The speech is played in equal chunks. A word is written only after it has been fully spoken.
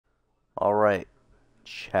Alright,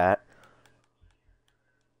 chat.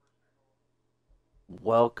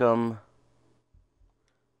 Welcome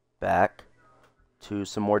back to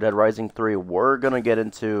some more Dead Rising 3. We're gonna get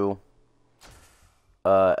into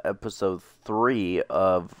episode 3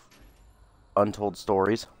 of Untold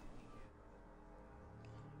Stories.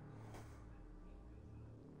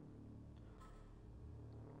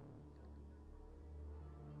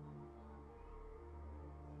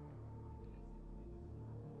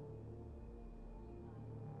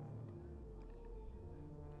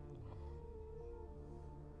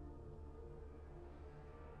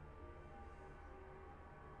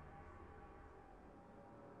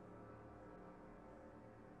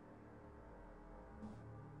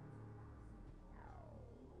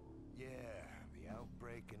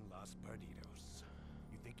 In Los Perdidos.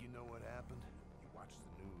 You think you know what happened? You watched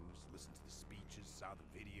the news, listened to the speeches, saw the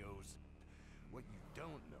videos. What you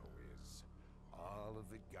don't know is all of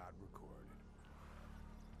it got recorded.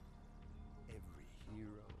 Every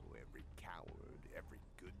hero, every coward, every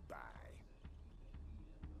goodbye.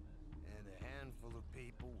 And a handful of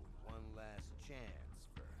people with one last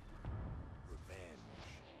chance for revenge,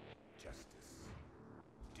 justice,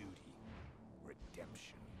 duty,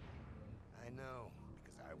 redemption. I know.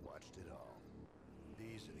 I watched it all.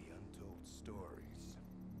 These are the untold stories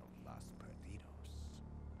of Los Perdidos.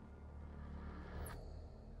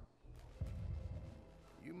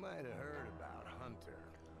 You might have heard about Hunter,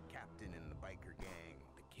 captain in the biker gang,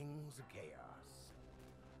 the Kings of Chaos.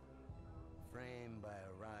 Framed by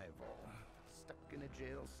a rival, stuck in a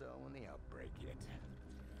jail cell when the outbreak hit.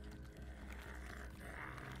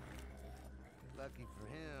 Lucky for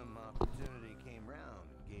him, opportunity came round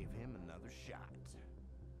and gave him another shot.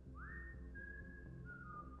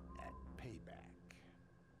 Payback.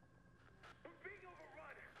 We're being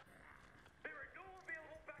overrun. There are no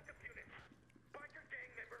available backup units. Biker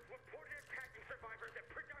gang members reported attacking survivors at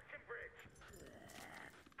Production Bridge.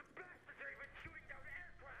 The bastards are even shooting down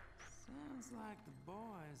aircraft. Sounds like the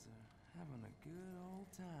boys are having a good old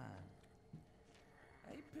time.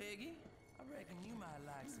 Hey, Piggy, I reckon you might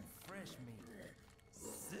like some fresh meat.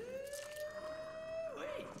 Sweet!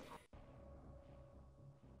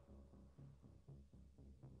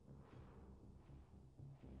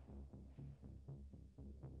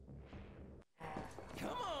 Come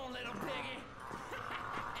on, little piggy!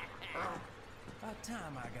 About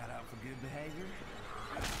time I got out for good behavior.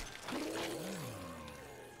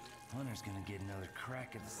 Hunter's gonna get another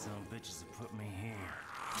crack at the son of bitches that put me here.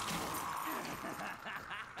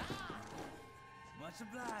 Much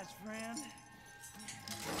obliged, friend.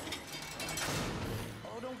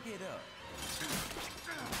 Oh, don't get up.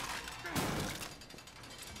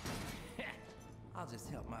 I'll just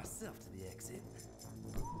help myself to the exit.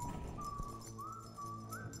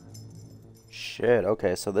 Shit,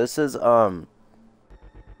 okay, so this is,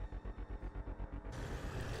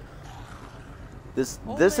 This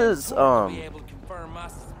is, be able to confirm my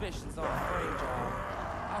suspicions on the frame job.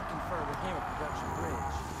 I'll confer with him at Production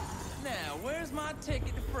Bridge. Now, where's my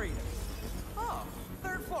ticket to freedom? Oh,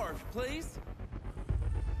 third floor, please.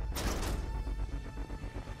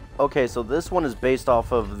 Okay, so this one is based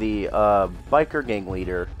off of the, biker gang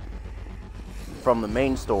leader from the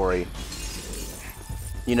main story.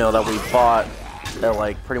 You know, that we fought at,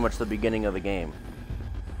 like, pretty much the beginning of the game.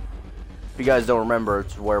 If you guys don't remember,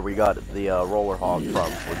 it's where we got the roller hog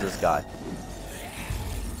from, with this guy.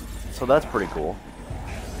 So that's pretty cool.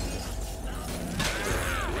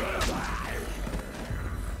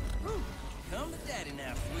 Come to daddy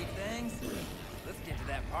now, sweet things. Let's get to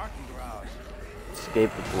that parking garage.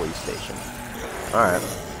 Escape the police station. Alright.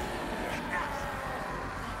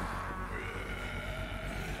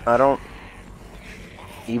 I don't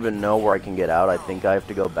even know where I can get out. I think I have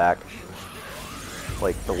to go back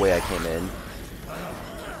like the way I came in.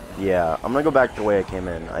 Yeah, I'm gonna go back the way I came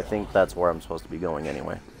in. I think that's where I'm supposed to be going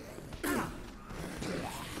anyway.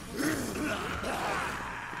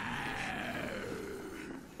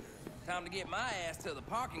 Time to get my ass to the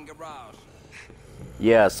parking garage.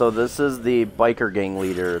 Yeah, so this is the biker gang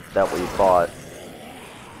leader that we fought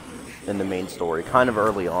in the main story, kind of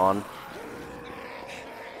early on.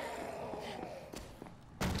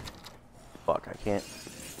 Fuck, I can't...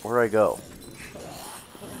 Where'd I go?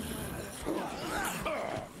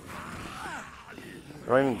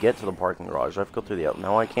 I don't even get to the parking garage. I have to go through the...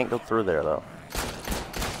 No, I can't go through there, though.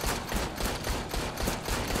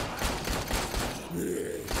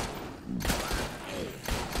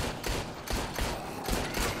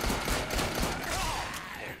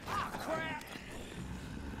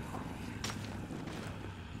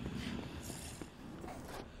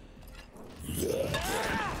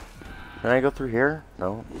 Can I go through here?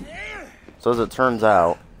 No. So as it turns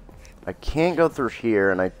out, I can't go through here,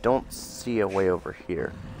 and I don't see a way over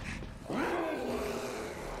here.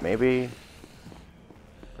 Maybe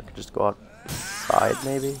I could just go outside,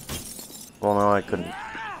 maybe? Well, no, I couldn't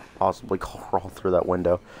possibly crawl through that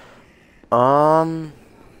window.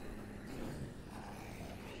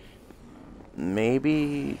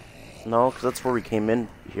 Maybe... No, because that's where we came in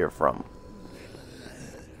here from.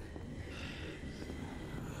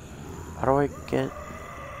 How do I get...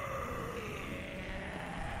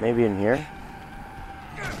 Maybe in here?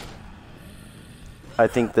 I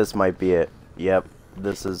think this might be it. Yep,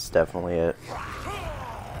 this is definitely it.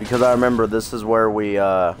 Because I remember this is where we,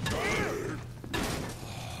 Time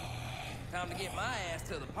to get my ass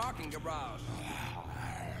to the parking garage.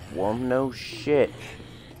 Well, no shit.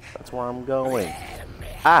 That's where I'm going.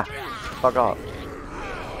 Ah! Fuck off.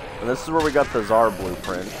 And this is where we got the Tsar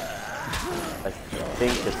blueprint. I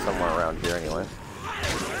think it's somewhere around here anyway.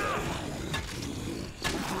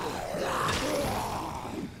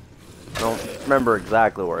 I don't remember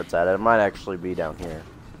exactly where it's at. It might actually be down here.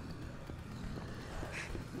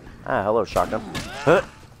 Ah, hello, shotgun. Huh.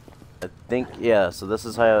 I think, yeah. So this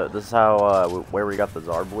is how where we got the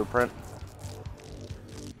Tsar blueprint.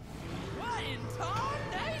 What in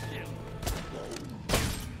tarnation?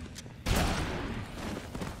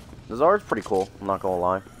 The Tsar's pretty cool. I'm not gonna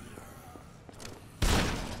lie.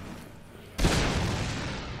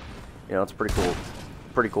 You know, it's a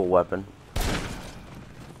pretty cool weapon.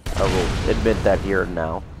 I will admit that here and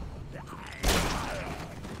now.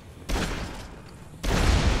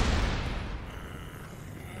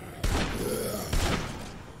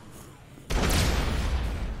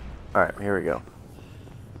 Alright, here we go.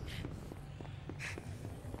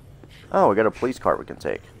 Oh, we got a police car we can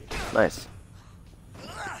take. Nice.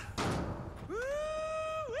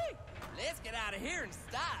 Let's get out of here in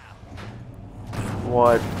style.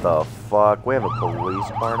 What the fuck? We have a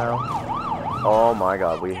police car now? Oh my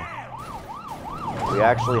god, we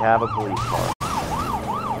actually have a police car.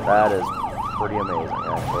 That is pretty amazing,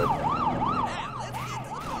 actually. Now, let's get to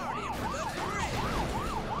the party in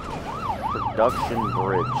Production Production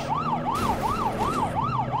Bridge. Bridge.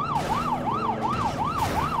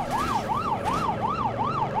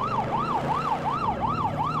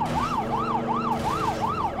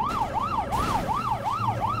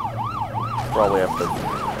 Probably have to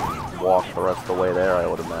walk the rest of the way there, I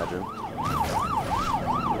would imagine.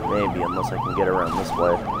 Maybe, unless I can get around this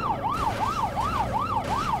way.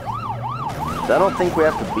 I don't think we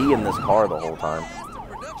have to be in this car the whole time.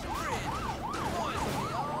 That's the Production Bridge. Boys will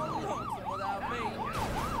be all lonesome without me.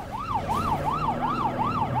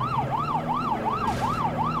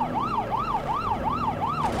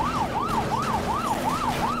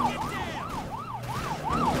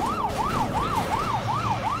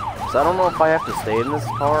 So I don't know if I have to stay in this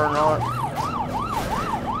car or not,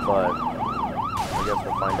 but I guess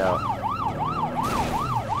we'll find out.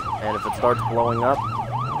 And if it starts blowing up,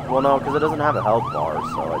 well, no, because it doesn't have a health bar,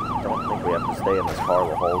 so I don't think we have to stay in this car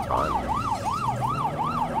the whole time.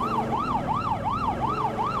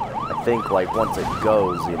 I think, like, once it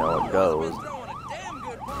goes, you know, it goes. Been throwing a damn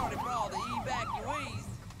good party for all the evacuees.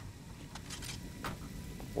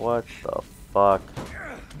 What the fuck?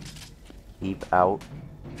 Keep out.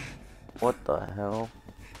 What the hell?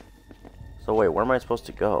 So wait, where am I supposed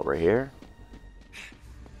to go? Right here?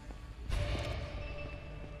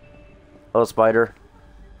 Oh, spider.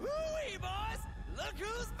 Woo-wee, boys! Look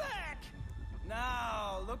who's back!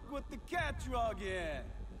 Now, look what the cat drug in.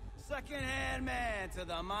 Second-hand man to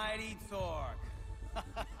the mighty Torque.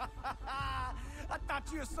 I thought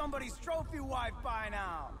you were somebody's trophy wife by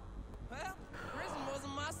now. Well, prison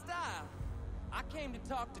wasn't my style. I came to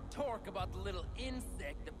talk to Torque about the little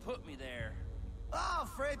insect that put me there. Oh,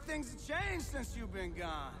 afraid things have changed since you've been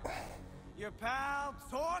gone. Your pal,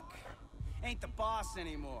 Torque, ain't the boss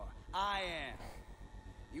anymore. I am.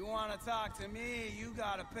 You want to talk to me, you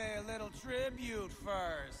gotta pay a little tribute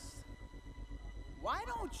first. Why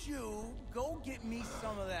don't you go get me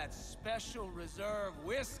some of that special reserve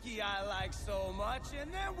whiskey I like so much,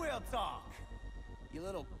 and then we'll talk. You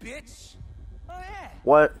little bitch. Oh yeah.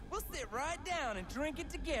 What? We'll sit right down and drink it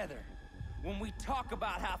together when we talk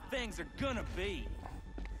about how things are gonna be.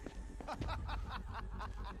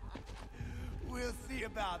 We'll see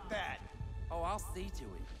about that. Oh, I'll see to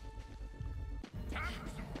it.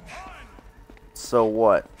 So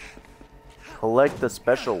what? Collect the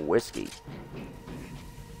special whiskey.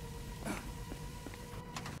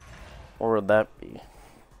 Or would that be?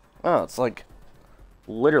 Oh, it's like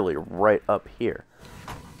literally right up here.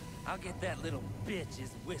 I'll get that little bitch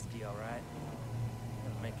his whiskey, all right?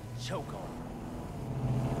 Gonna make him choke on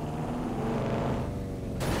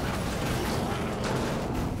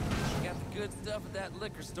good stuff at that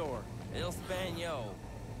liquor store, El Spaniel.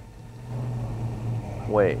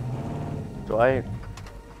 Wait. Do I...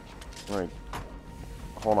 Wait.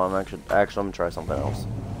 Hold on, actually, I'm gonna try something else.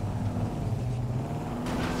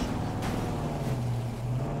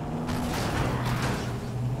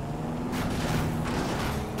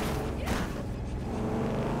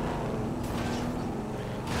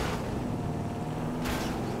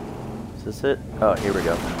 Is this it? Oh, here we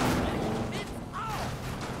go.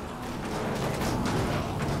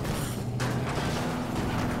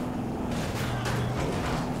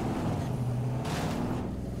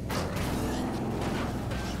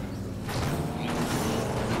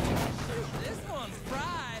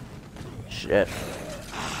 Shit.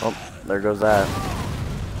 Oh, there goes that.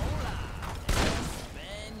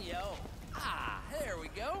 Ah, there we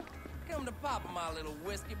go. Come to pop my little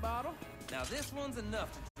whiskey bottle. Now this one's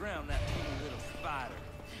enough to drown that poor little spider.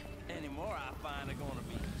 Any more I find are gonna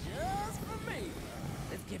be just for me.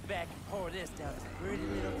 Let's get back and pour this down his pretty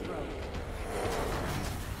little throat.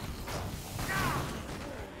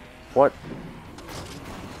 What?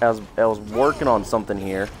 I was working on something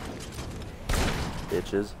here.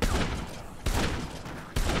 Bitches.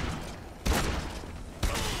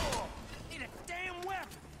 Need a damn weapon.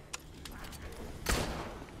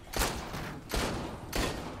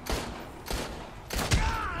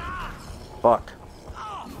 Fuck.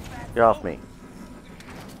 Get off me.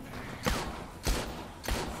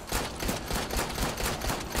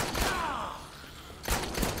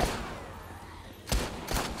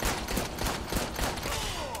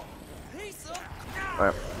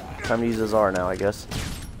 Alright. Time to use his R now, I guess.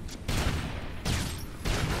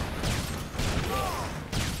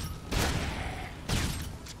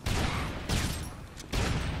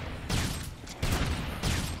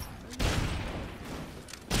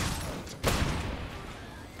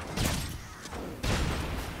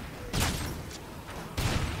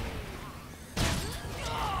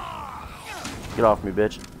 Get off me,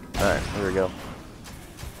 bitch. Alright, here we go.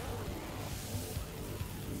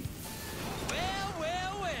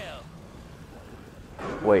 Well.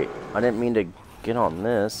 Wait, I didn't mean to get on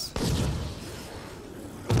this.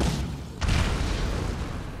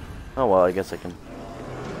 Oh well, I guess I can.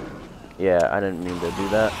 Yeah, I didn't mean to do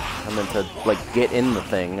that. I meant to, like, get in the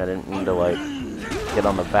thing. I didn't mean to, like, get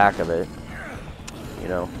on the back of it. You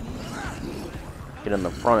know? Get in the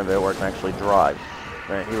front of it where I can actually drive.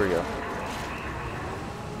 Alright, here we go.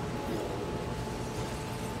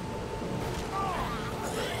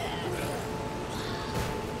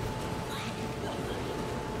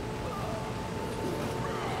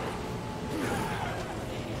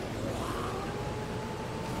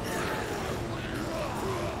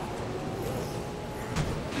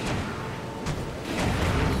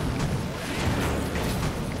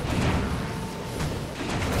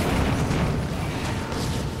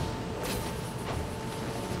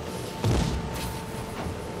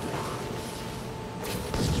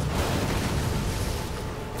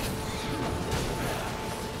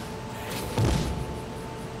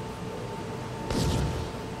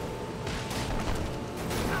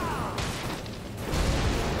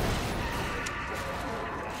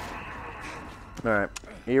 Alright,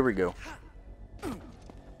 here we go.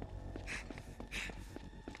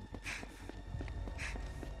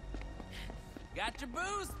 Got your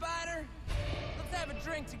booze, Spider? Let's have a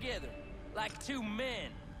drink together, like two men.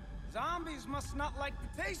 Zombies must not like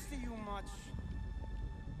the taste of you much.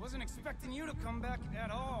 Wasn't expecting you to come back at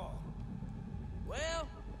all. Well,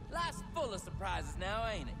 life's full of surprises now,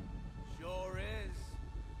 ain't it? Sure is.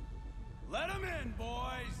 Let 'em in,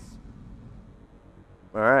 boys.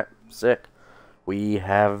 Alright, sick. We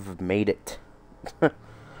have made it. Why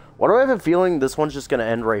do I have a feeling this one's just gonna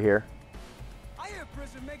end right here? I hear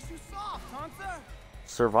prison makes you soft, Hunter.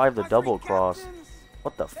 Survive the My double three cross. captains,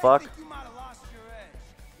 What the they fuck? think you might have lost your edge.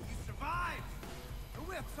 You survived.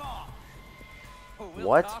 We'll talk. We'll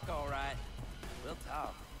What? talk, all right. We'll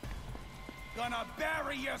talk. Gonna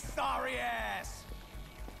bury your sorry ass.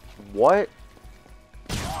 What?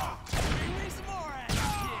 Bring me some more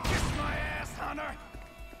ass. Kiss my ass, Hunter.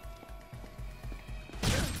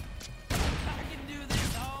 I can do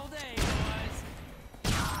this all day, boys.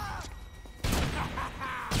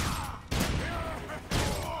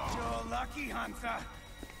 You're lucky, Hunter.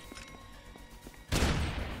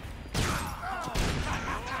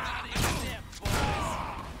 Not even dip, boys.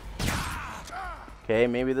 Okay,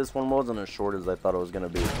 maybe this one wasn't as short as I thought it was gonna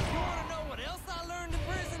be. You wanna know what else I learned in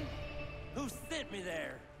prison? Who sent me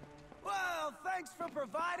there? Well, thanks for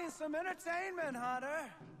providing some entertainment, Hunter.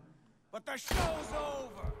 But the show's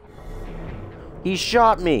over. He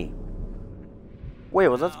shot me! Wait,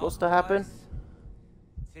 was that supposed to happen? Boys,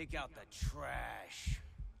 Take out the trash.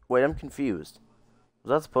 Wait, I'm confused. Was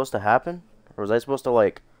that supposed to happen? Or was I supposed to,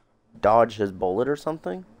 like, dodge his bullet or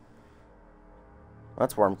something?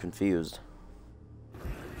 That's where I'm confused.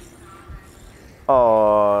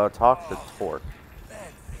 Oh, talk to Torque.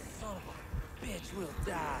 That son of a bitch will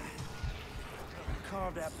die.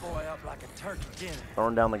 Carve that boy up like a turkey dinner.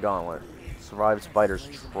 Throwing down the gauntlet. Survive Spider's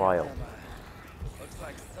trial. Looks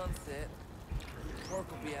like sunset. Torque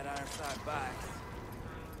will be at Ironside Bikes.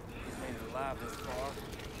 He's made it alive this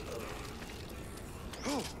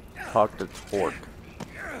far. Talk to Torque.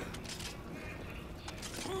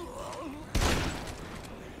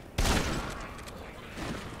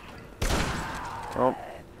 Oh,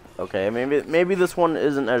 okay. Maybe this one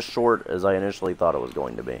isn't as short as I initially thought it was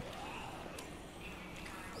going to be.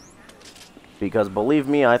 Because believe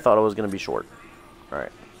me, I thought it was going to be short. All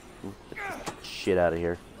right, get this shit out of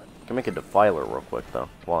here. I can make a defiler real quick though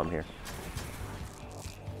while I'm here.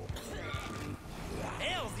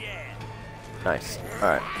 Hells yeah! Nice. All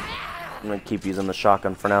right. I'm gonna keep using the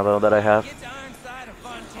shotgun for now though that I have. Get to Ironside and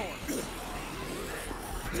find Torque.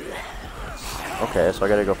 Okay, so I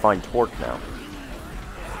gotta go find Torque now.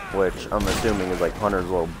 Which I'm assuming is like Hunter's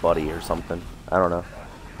little buddy or something. I don't know.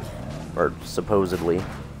 Or supposedly.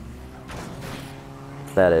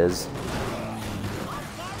 That is.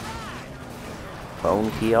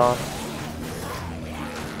 Phone kiosk?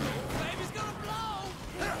 Baby's gonna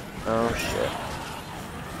blow! Oh shit.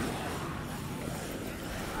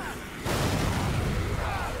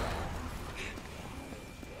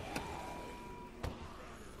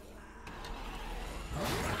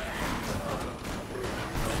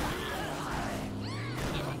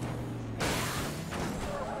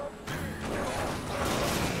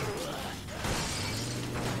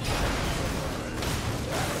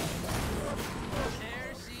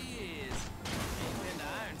 There she is. Ain't been to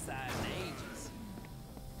Ironside in ages.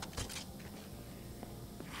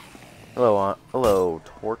 Hello,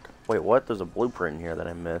 Torque. Wait, what? There's a blueprint in here that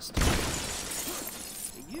I missed.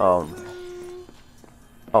 Oh,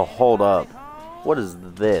 hold up. What is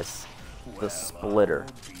this? The splitter.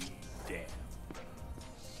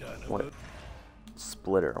 What?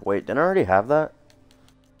 Splitter. Wait, didn't I already have that?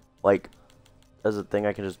 Like, as a thing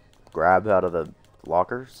I can just grab out of the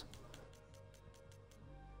lockers?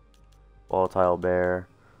 Volatile bear.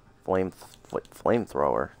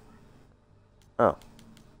 Flamethrower. Oh.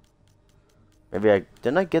 Maybe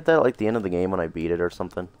didn't I get that at like the end of the game when I beat it or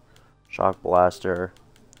something? Shock blaster.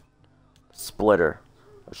 Splitter.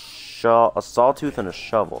 A sawtooth and a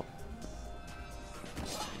shovel.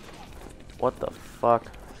 What the fuck?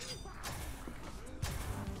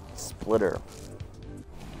 Splitter.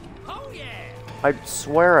 Oh yeah! I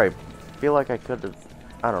swear I feel like I could have.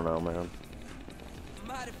 I don't know, man.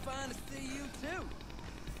 Mighty fine to see you too.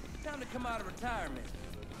 Time to come out of retirement.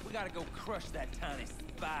 We gotta go crush that tiny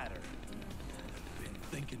spider. Been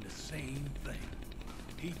thinking the same thing.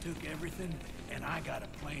 He took everything, and I got a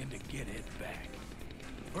plan to get it back.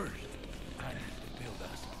 First, I need to build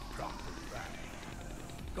us a proper ride.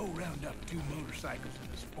 Go round up 2 motorcycles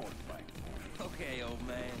and a sport bike for me. Okay, old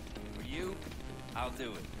man. For you, I'll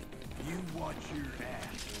do it. You watch your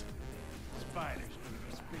ass. Spiders keep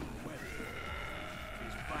the spring weather.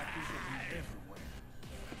 These bikers will be everywhere.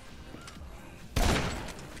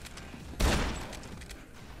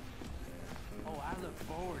 Oh, I look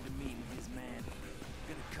forward to meeting his man.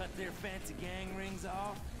 Gonna cut their fancy gang rings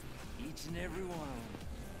off, each and every one of them.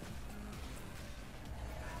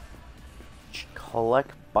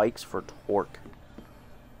 Collect bikes for Torque.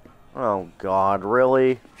 Oh god,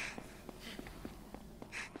 really?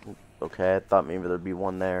 Okay, I thought maybe there'd be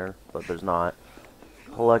one there, but there's not.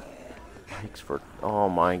 Collect bikes for... Oh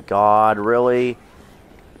my god, really?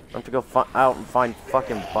 I have to go out and find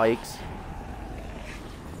fucking bikes?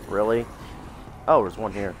 Really? Oh, there's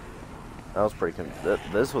one here. That was pretty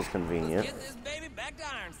this was convenient. Let's get this baby back to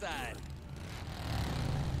Ironside.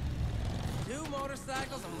 2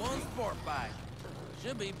 motorcycles and 1 sport bike.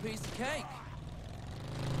 Should be a piece of cake.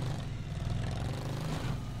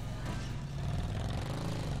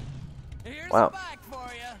 Here's Wow. a bike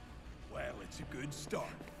for you. Well, it's a good start,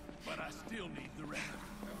 but I still need the rest.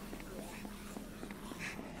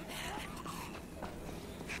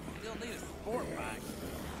 Still need a sport bike.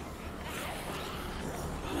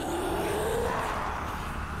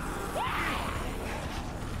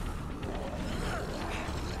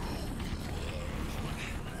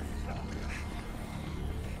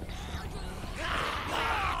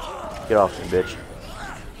 Get off me, bitch.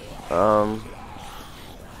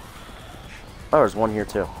 Oh, there's one here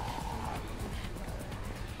too.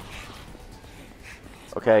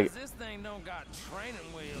 Okay. This thing don't got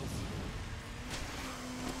training wheels.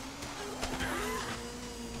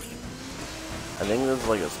 I think this is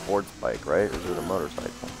like a sports bike, right? Or is it a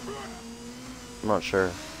motorcycle? I'm not sure.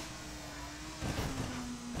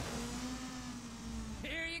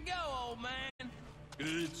 Here you go, old man.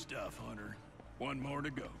 Good stuff, Hunter. One more to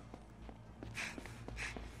go.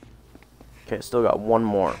 Okay, still got one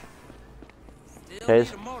more. Still Okay.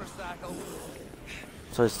 need a motorcycle.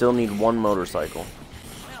 So I still need one motorcycle.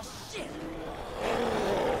 Well, shit.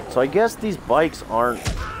 So I guess these bikes aren't...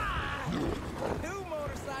 2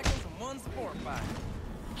 motorcycles and 1 sport bike.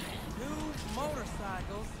 2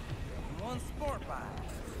 motorcycles and 1 sport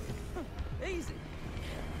bike. Easy.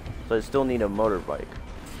 So I still need a motorbike.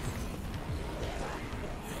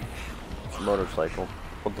 Motorcycle.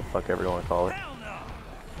 What the fuck ever you want to call it. Hell no.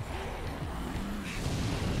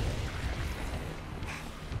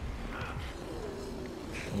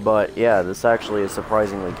 But yeah, this actually is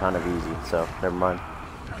surprisingly kind of easy, so never mind.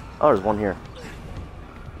 Oh, there's one here.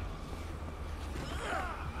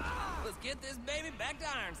 Let's get this baby back to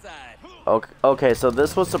Ironside. Okay, so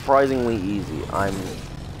this was surprisingly easy. I'm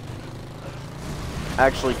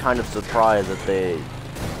actually kind of surprised that they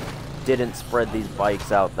didn't spread these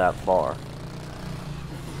bikes out that far.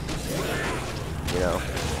 You know,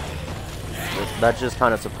 that just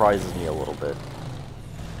kind of surprises me a little bit.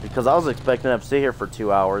 Because I was expecting to have to sit here for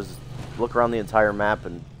 2 hours, look around the entire map,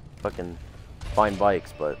 and fucking find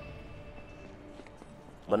bikes, but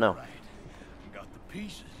no. All right. Got the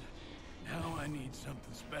pieces. Now I need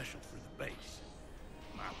something special for the base.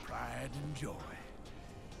 My pride and joy.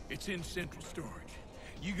 It's in central storage.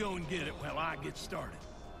 You go and get it while I get started.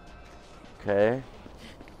 Okay.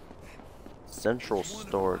 Central It's one of a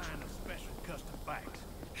storage. line of special custom bikes.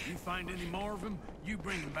 You find any more of them, you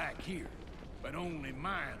bring them back here. But only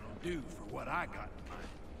mine will do for what I got in mind.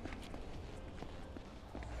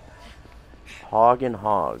 Hog and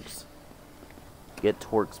Hogs. Get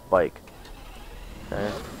Torque's bike.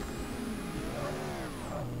 Okay.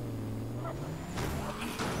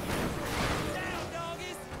 Down,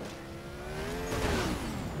 doggies.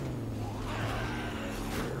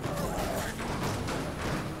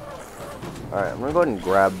 Alright, I'm gonna go ahead and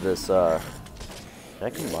grab this, Can I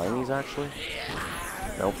combine these, actually?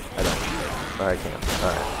 Nope, I don't. Alright, I can't.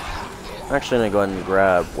 Alright. I'm actually gonna go ahead and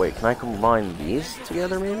grab... Wait, can I combine these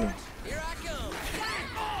together, maybe? Here I come.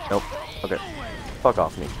 Nope. Okay. Fuck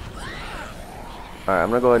off me. Alright, I'm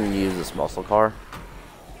gonna go ahead and use this muscle car.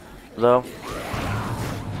 Though.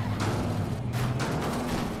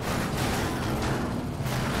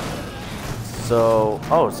 So...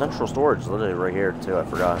 Oh, central storage is literally right here, too. I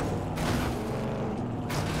forgot.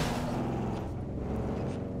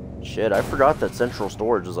 Shit, I forgot that central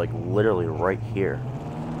storage is, like, literally right here.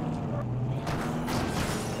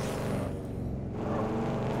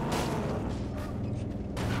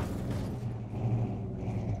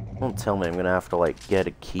 Don't tell me I'm gonna have to, like, get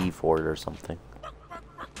a key for it or something.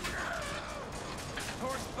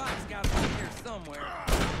 Horse bike's got to be here somewhere.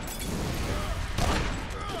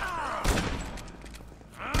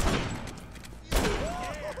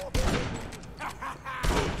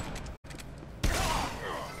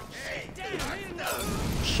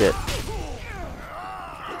 Shit.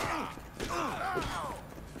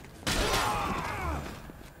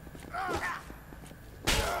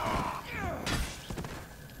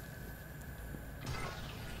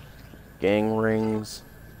 Gang rings.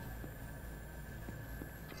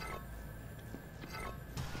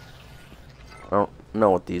 I don't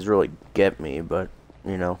know what these really get me, but,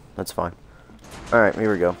 you know, that's fine. Alright,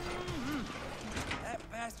 here we go. That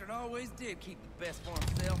bastard always did keep the best for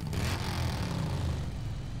himself.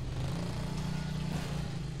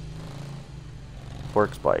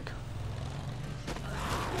 Torque's bike.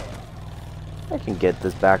 I can get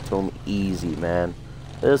this back to him easy, man.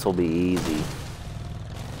 This will be easy.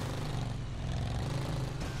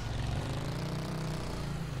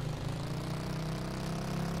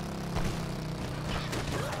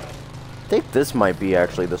 I think this might be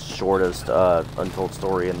actually the shortest Untold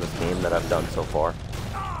story in this game that I've done so far.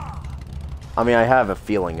 I mean, I have a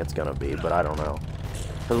feeling it's gonna be, but I don't know.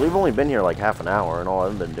 Because we've only been here like half an hour, and all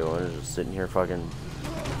I've been doing is just sitting here fucking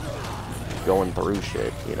going through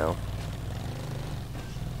shit, you know?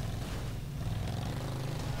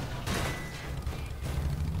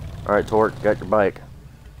 Alright, Torque, got your bike.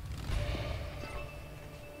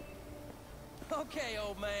 Okay,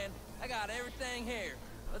 old man. I got everything here.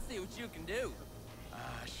 Let's see what you can do.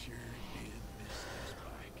 I sure did miss this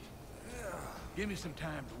bike. Give me some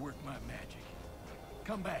time to work my magic.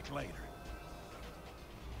 Come back later.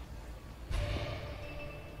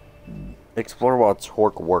 Explore while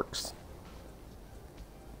Torque works.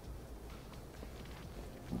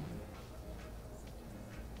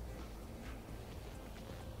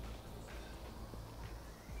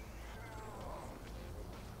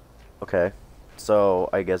 Okay. So,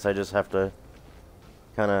 I guess I just have to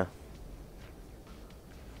kind of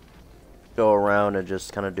go around and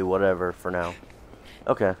just kind of do whatever for now.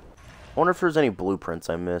 Okay. I wonder if there's any blueprints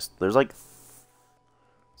I missed. There's like...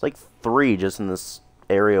 It's like 3 just in this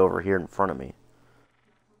area over here in front of me.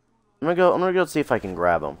 I'm gonna go see if I can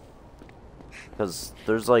grab them. Because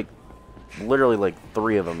there's like... Literally like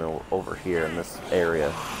 3 of them over here in this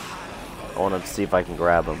area. I want to see if I can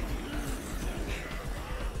grab them.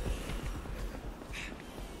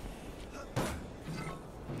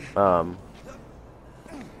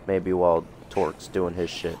 Maybe while Torque's doing his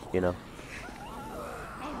shit, you know?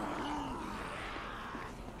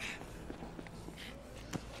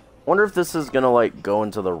 Wonder if this is gonna, like, go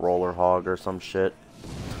into the roller hog or some shit.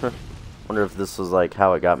 Wonder if this was, like,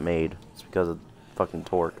 how it got made. It's because of fucking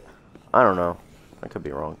Torque. I don't know. I could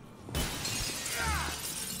be wrong.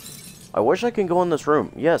 I wish I could go in this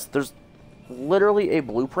room. Yes, there's literally a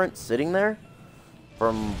blueprint sitting there.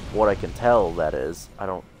 From what I can tell, that is. I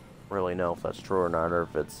don't really know if that's true or not, or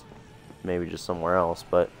if it's maybe just somewhere else,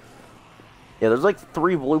 but yeah, there's like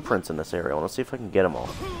 3 blueprints in this area. I want to see if I can get them all.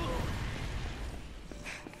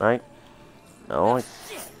 Right? No,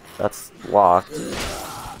 that's locked.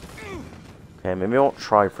 Okay, maybe I won't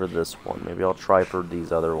try for this one. Maybe I'll try for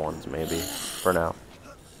these other ones, maybe, for now.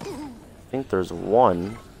 I think there's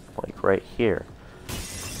one, like, right here.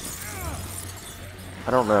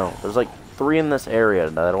 I don't know. There's like 3 in this area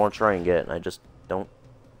that I don't want to try and get, and I just don't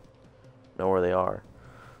know where they are.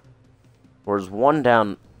 There's one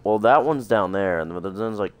down... Well, that one's down there, and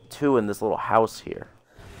there's like 2 in this little house here.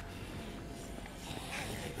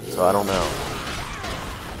 So I don't know.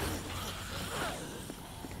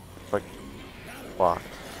 Like, locked.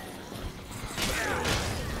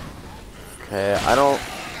 Okay, I don't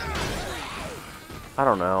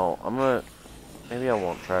know. I'm gonna... Maybe I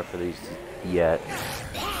won't try for these yet.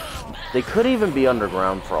 They could even be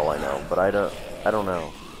underground for all I know, but I don't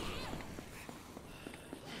know.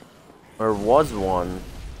 There was one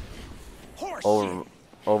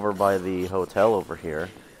over by the hotel over here.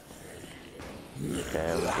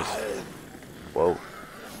 Okay, I'm just... Whoa.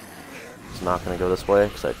 It's not gonna go this way,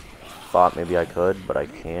 because I thought maybe I could, but I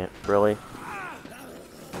can't, really.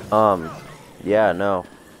 Yeah, no.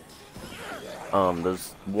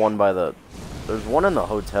 There's one by the... There's one in the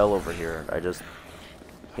hotel over here. I just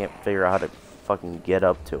can't figure out how to fucking get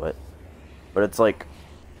up to it. But it's like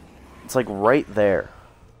right there.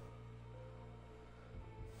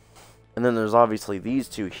 And then there's obviously these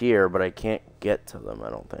 2 here, but I can't get to them, I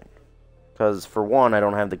don't think. Because, for one, I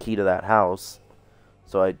don't have the key to that house.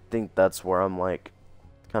 So I think that's where I'm, like,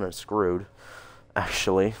 kind of screwed,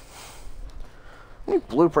 actually. How many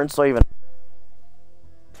blueprints do I even...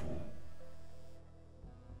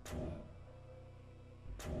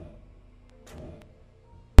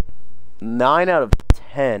 9 out of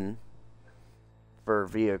 10 for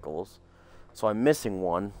vehicles. So I'm missing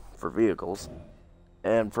 1 for vehicles.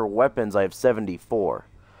 And for weapons, I have 74.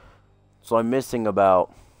 So I'm missing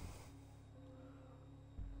about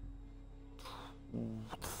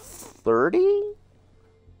 30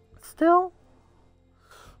 still?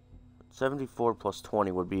 74 plus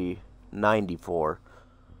 20 would be 94.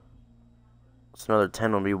 So another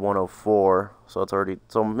 10 would be 104. So it's already...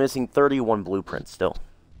 So I'm missing 31 blueprints still.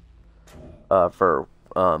 For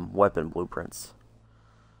weapon blueprints.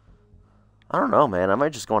 I don't know, man. I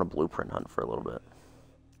might just go on a blueprint hunt for a little bit.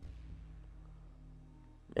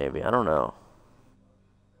 Maybe. I don't know.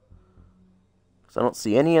 Because I don't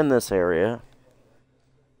see any in this area.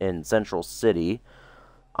 In Central City.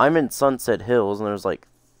 I'm in Sunset Hills, and there's like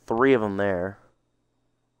 3 of them there.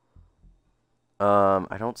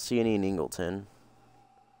 I don't see any in Ingleton.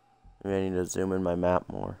 Maybe I need to zoom in my map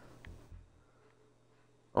more.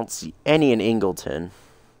 I don't see any in Ingleton.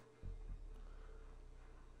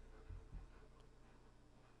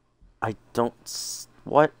 I don't...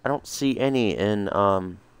 What? I don't see any in,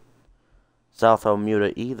 South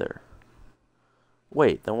Almuda either.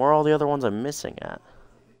 Wait, then where are all the other ones I'm missing at?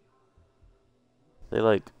 They,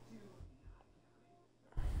 like...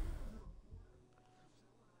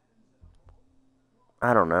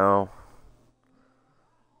 I don't know.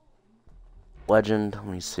 Legend, let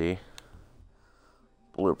me see.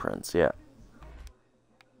 Blueprints, yeah.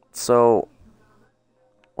 So,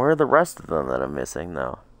 where are the rest of them that I'm missing,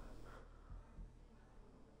 though?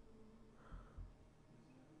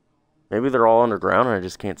 Maybe they're all underground and I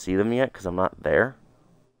just can't see them yet because I'm not there?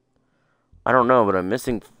 I don't know, but I'm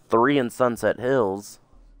missing 3 in Sunset Hills.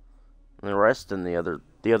 And the rest in the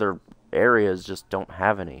other areas just don't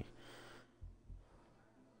have any.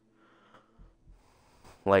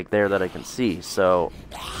 Like there that I can see, so...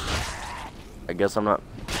 I guess I'm not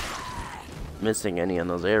missing any in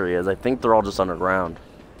those areas. I think they're all just underground.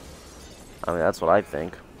 I mean, that's what I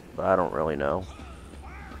think, but I don't really know.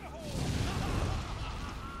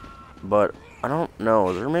 But I don't know.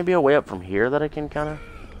 Is there maybe a way up from here that I can kind of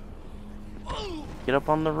get up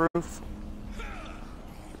on the roof?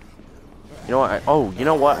 You know what? Oh, you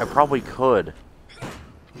know what? I probably could.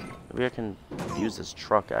 Maybe I can use this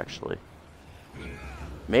truck, actually.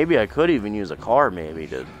 Maybe I could even use a car, maybe,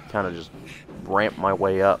 to kind of just ramp my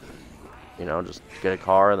way up. You know, just get a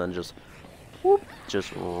car and then just, whoop,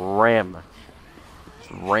 just ram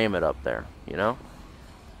it up there, you know?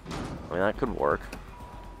 I mean, that could work.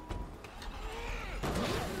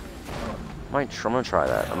 I'm gonna try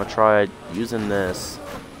that. I'm gonna try using this.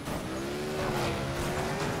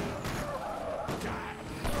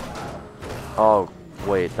 Oh,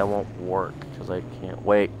 wait, that won't work, because I can't.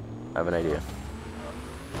 Wait, I have an idea.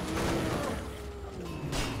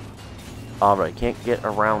 Oh, but I can't get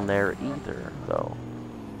around there either, though.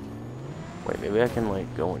 Wait, maybe I can,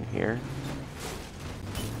 like, go in here?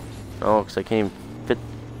 Oh, because I can't even fit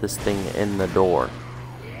this thing in the door.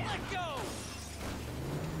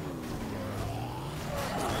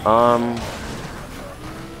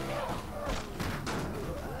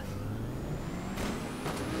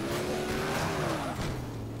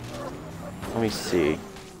 Let me see.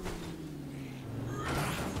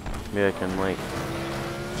 Maybe I can, like,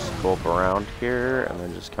 just go up around here and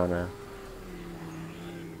then just kind of...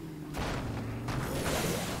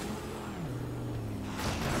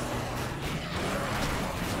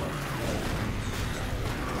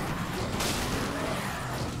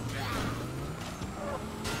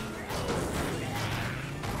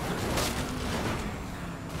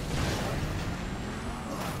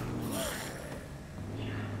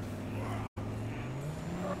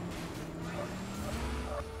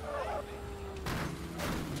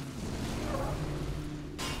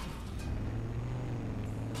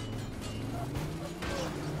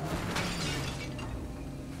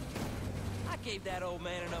 Gave that old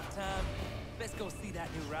man enough time. Let's go see that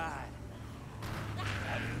new ride.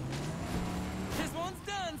 This one's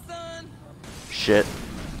done, son. Shit.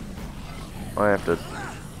 I have to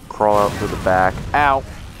crawl out through the back. Ow!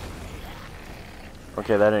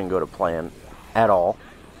 Okay, that didn't go to plan at all.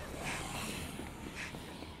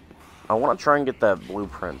 I want to try and get that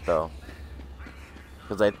blueprint, though.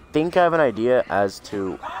 Because I think I have an idea as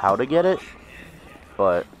to how to get it.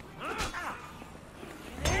 But...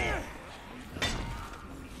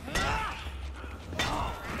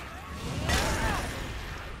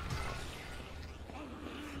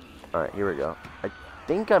 Alright, here we go. I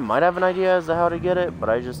think I might have an idea as to how to get it, but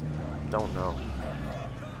I just don't know.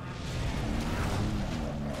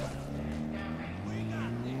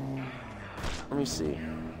 Let me see.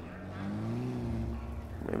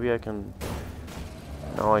 Maybe I can...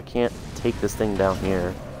 No, I can't take this thing down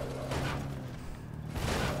here.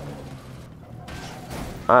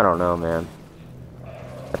 I don't know, man.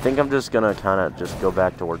 I think I'm just gonna kind of just go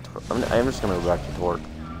back to work. I'm just gonna go back to work.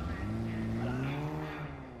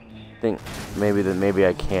 I think maybe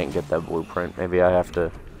I can't get that blueprint. Maybe I have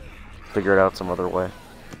to figure it out some other way.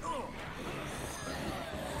 I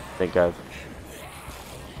think I've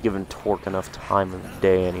given Torque enough time of the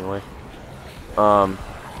day anyway. Well,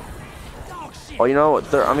 you know what?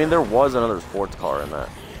 There was another sports car in that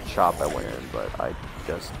shop I went in, but I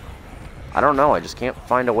don't know. I just can't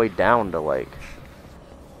find a way down to, like,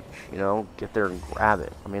 you know, get there and grab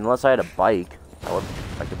it. I mean, unless I had a bike,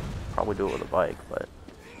 I could probably do it with a bike, but.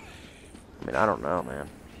 I mean, I don't know, man.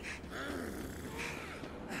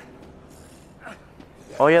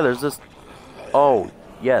 Oh, yeah, there's this... Oh,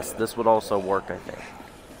 yes, this would also work, I think.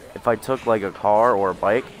 If I took, like, a car or a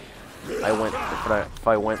bike, if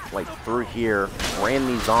I went, like, through here, ran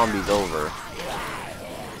these zombies over,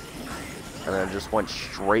 and then just went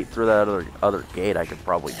straight through that other gate, I could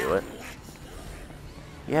probably do it.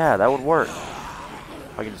 Yeah, that would work.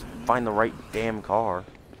 If I could just find the right damn car.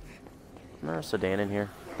 Isn't there a sedan in here?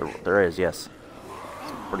 There is, yes.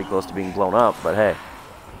 It's pretty close to being blown up, but hey,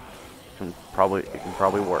 it can probably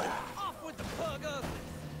work.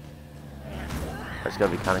 I just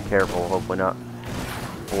gotta be kind of careful, hopefully not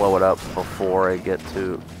blow it up before I get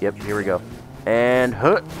to. Yep, here we go. And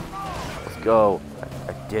let's go.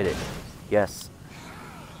 I did it. Yes.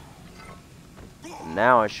 And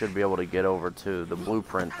now I should be able to get over to the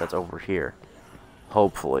blueprint that's over here.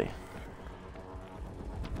 Hopefully.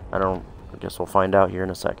 I guess we'll find out here in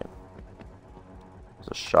a second. It's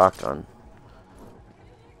a shotgun.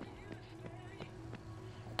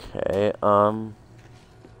 Okay, hold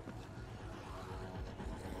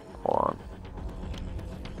on.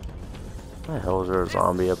 What the hell is there a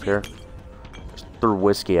zombie up here? Just threw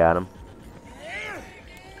whiskey at him.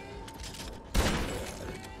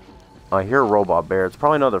 I hear a robot bear. It's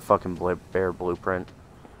probably another fucking bear blueprint.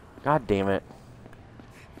 God damn it.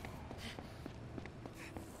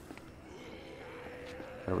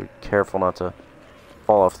 Gotta be careful not to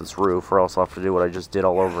fall off this roof, or else I'll have to do what I just did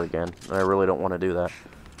all over again. And I really don't want to do that.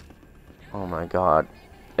 Oh my god.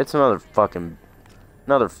 It's another fucking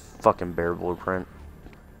bear blueprint.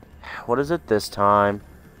 What is it this time?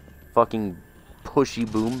 Fucking pushy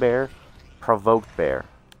boom bear? Provoked bear.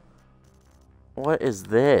 What is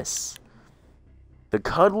this? The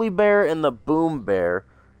cuddly bear and the boom bear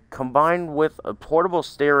combined with a portable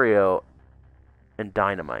stereo and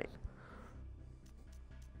dynamite.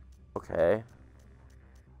 Okay.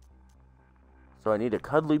 So I need a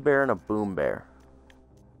cuddly bear and a boom bear.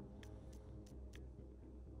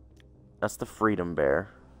 That's the freedom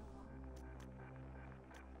bear.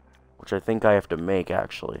 Which I think I have to make,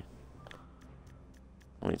 actually.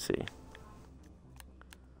 Let me see.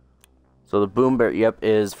 So the boom bear, yep,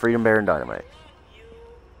 is freedom bear and dynamite.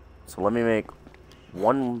 So let me make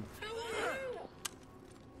one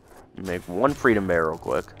freedom bear real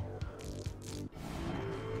quick.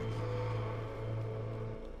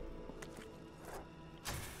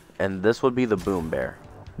 And this would be the boom bear.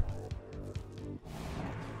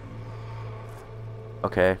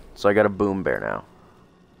 Okay, so I got a boom bear now.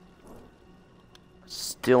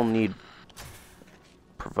 Still need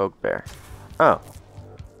provoked bear. Oh.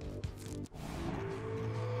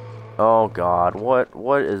 Oh god,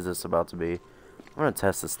 what is this about to be? I'm gonna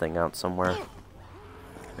test this thing out somewhere.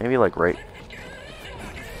 Maybe like right.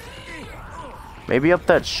 Maybe up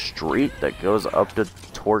that street that goes up to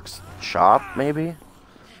Torque's shop, maybe?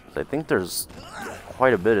 I think there's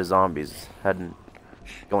quite a bit of zombies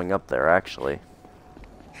going up there, actually.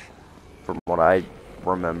 From what I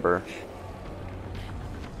remember.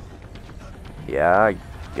 Yeah, I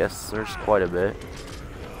guess there's quite a bit.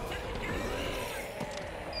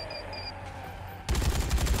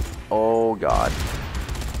 Oh god.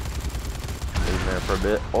 Been there for a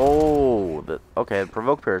bit. Oh, okay, the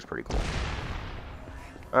provoke pair is pretty cool.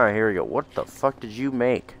 Alright, here we go. What the fuck did you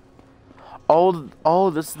make? Oh,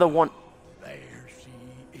 this is the one. There she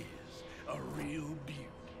is, a real beauty.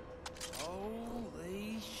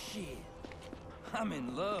 Holy shit. I'm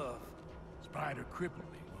in love. Spider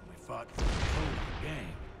crippled me when we fought for the Untold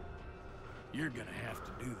gang. You're gonna have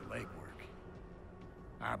to do the legwork.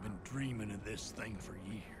 I've been dreaming of this thing for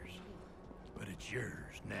years, but it's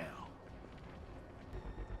yours now.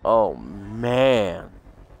 Oh, man.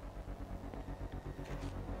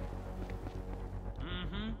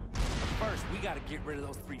 First, we gotta get rid of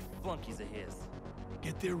those 3 flunkies of his.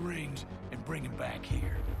 Get their rings and bring them back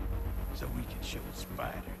here, so we can show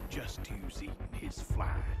Spider just who's eating his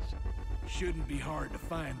flies. Shouldn't be hard to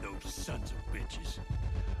find those sons of bitches.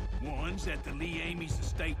 One's at the Lee Amy's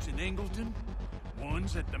estates in Ingleton,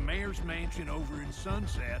 one's at the mayor's mansion over in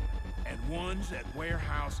Sunset, and one's at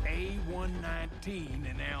warehouse A119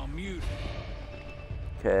 in Almuda.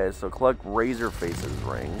 Okay, so collect Razorface's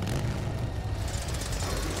ring.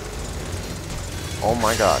 Oh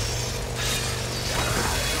my god.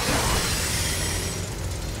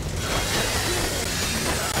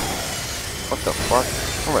 What the fuck?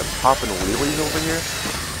 Am I popping wheelies over here?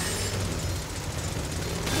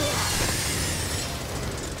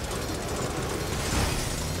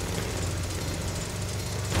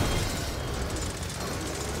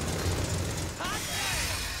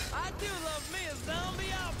 I do love me a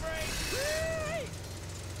zombie outbreak. Whee!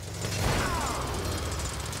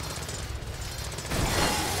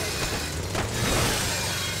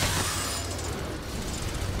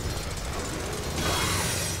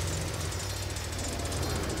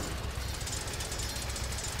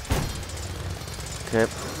 Okay.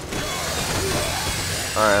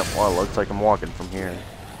 Alright, well, it looks like I'm walking from here.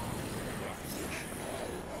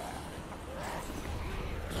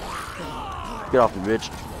 Get off me, bitch.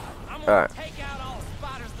 Alright. Take out all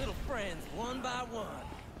Spider's little friends one by one.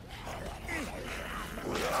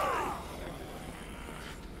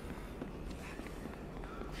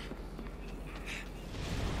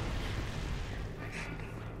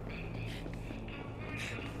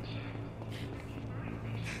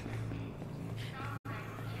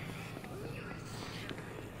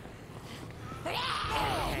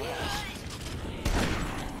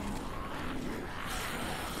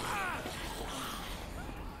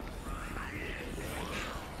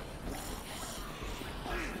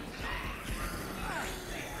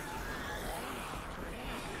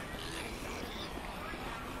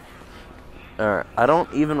 Alright, I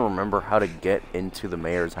don't even remember how to get into the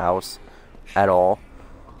mayor's house at all.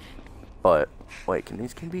 But, wait, can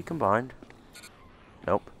these be combined?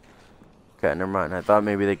 Nope. Okay, never mind. I thought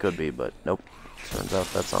maybe they could be, but nope. Turns out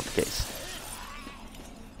that's not the case.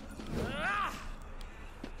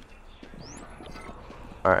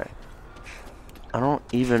 Alright. I don't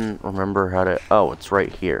even remember how to... Oh, it's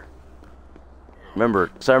right here.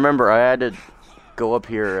 So I remember I had to go up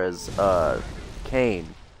here as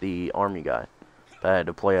Kane, the army guy, that I had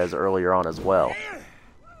to play as earlier on as well.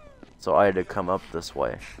 So I had to come up this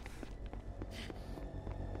way.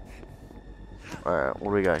 Alright, what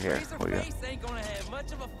do we got here? What do we got? Ain't gonna have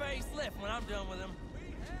much of a face left when I'm done with him.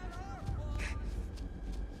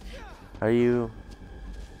 How do you...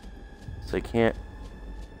 So I can't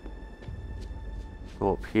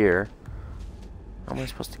go up here. How am I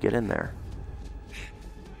supposed to get in there?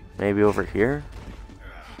 Maybe over here?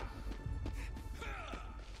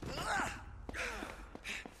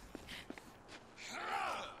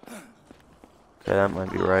 Okay, that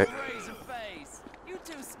might be right. Razorface, you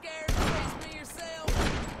too scared to face me yourself?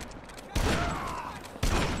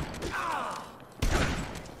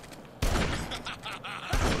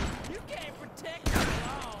 You can't protect me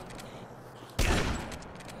long.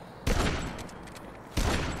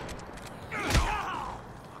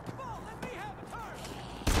 Let me have it first.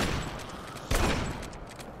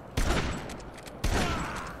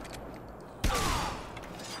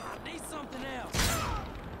 I need something else.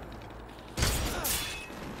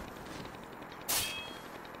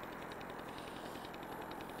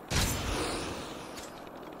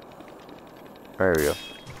 There we go.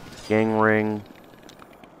 Gang ring.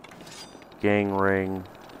 Gang ring.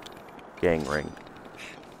 Gang ring.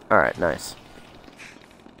 Alright, nice.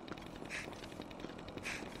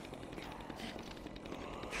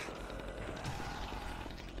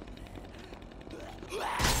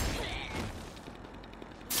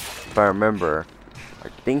 If I remember, I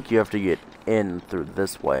think you have to get in through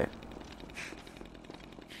this way.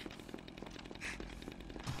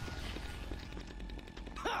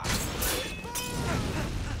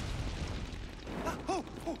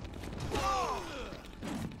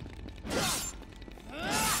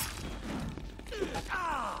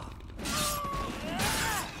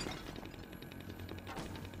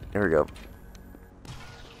 Here we go.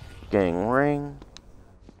 Gang ring.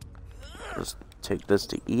 Just take this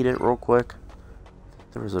to eat it real quick.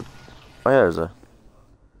 There was a... Oh yeah, there's a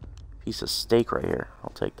piece of steak right here.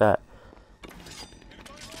 I'll take that.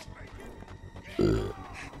 Ugh.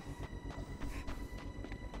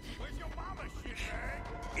 Where's your mama, shithead?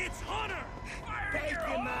 It's Hunter! Fire Take your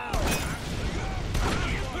him hole! out.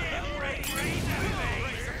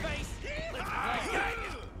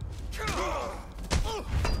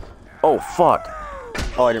 Oh, fuck.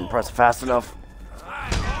 Oh, I didn't press fast enough. I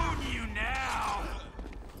own you now!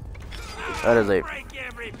 That is a Break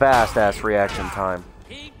every fast-ass reaction time.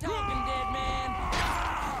 Keep talking, dead man.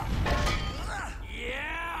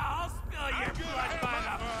 Yeah, I'll spill your blood by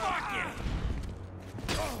the bucket!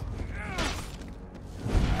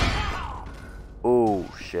 Oh,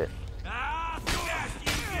 shit. I'll smash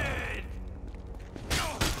you good!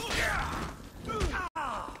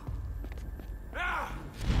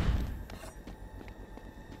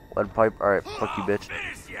 Lead pipe. Alright, fuck you, bitch.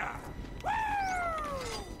 Finish ya!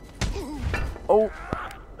 Oh.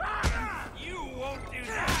 You won't do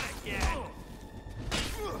that again!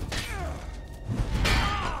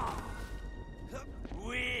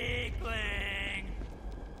 Weakling!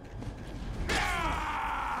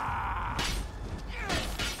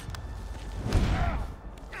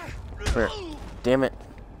 Come here. Damn it.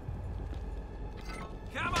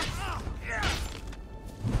 Come on!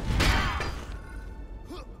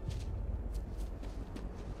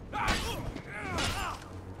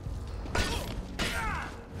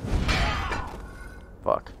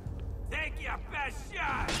 Fuck. Take your best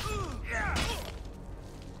shot!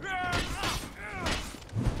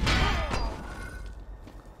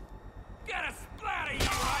 Get a splatter, you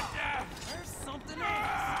hunter! There's something else.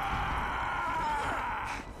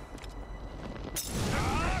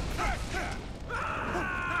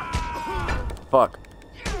 Fuck.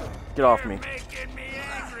 Get off me. Making me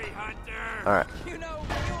angry, hunter! Alright. You know,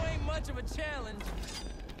 you ain't much of a challenge.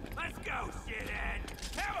 Let's go, shithead!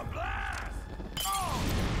 Have a blast! Oh,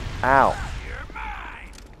 Ow. you're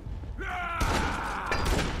mine!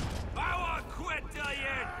 I won't quit till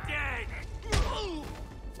you're dead!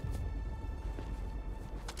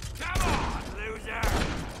 Come on, loser!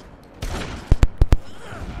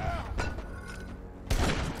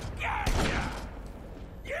 Gotcha!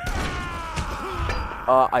 Yeah!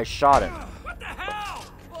 I shot him. What the hell?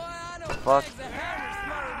 Boy, I know Fuck. Flags a hammer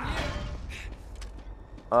smarter than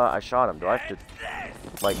you. I shot him. Do I have to,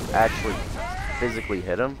 like, actually physically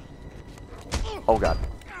hit him? Oh, God.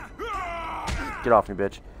 Get off me,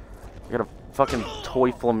 bitch. I gotta Fucking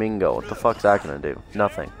toy flamingo. What the fuck's that gonna do?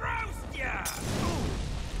 Nothing.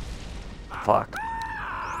 Fuck.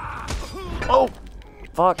 Oh!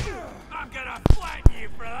 Fuck. I'm gonna flatten you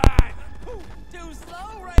for that! Too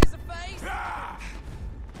slow, Razorface!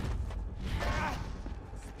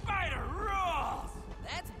 Spider rules!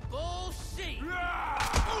 That's bullshit!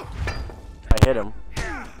 I hit him.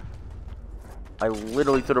 I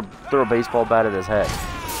literally threw a baseball bat at his head.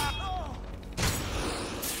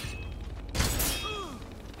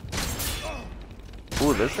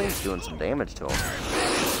 Ooh, this thing's doing some damage to him.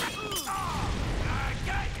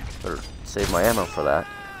 Better save my ammo for that.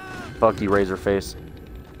 Fuck you, Razorface.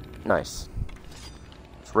 Nice.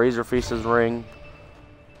 It's Razorface's ring.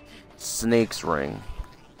 Snake's ring.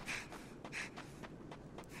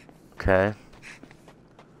 Okay.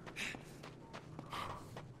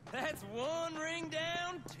 That's one ring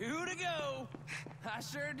down, two to go. I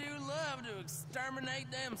sure do love to exterminate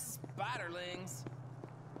them spiderlings.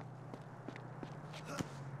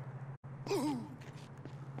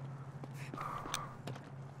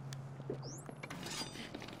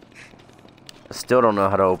 I still don't know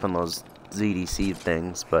how to open those ZDC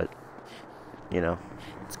things, but, you know,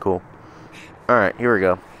 it's cool. Alright, here we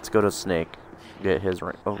go. Let's go to Snake. Get his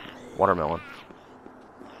ring. Oh, watermelon.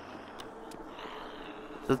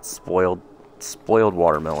 It's spoiled. Spoiled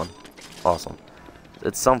watermelon. Awesome.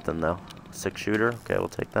 It's something, though. 6-shooter. Okay, we'll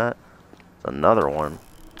take that. It's another one.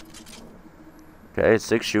 Okay,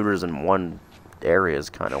 6 shooters in one area is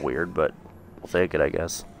kind of weird, but we'll take it, I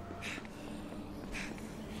guess.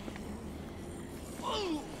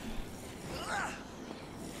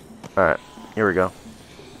 Alright, here we go.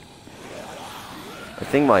 I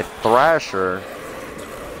think my Thrasher,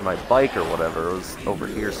 my bike or whatever, was over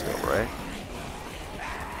here still, right?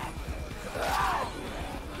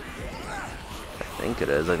 I think it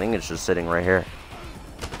is. I think it's just sitting right here.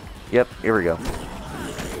 Yep, here we go.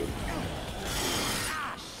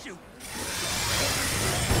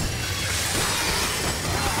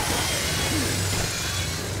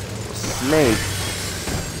 Snake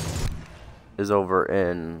is over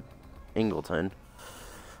in Ingleton.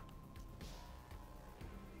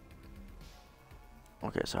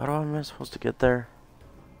 Okay, so how am I supposed to get there?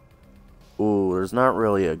 Ooh, there's not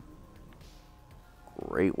really a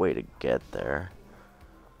great way to get there.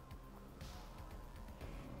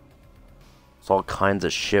 There's all kinds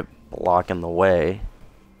of shit blocking the way.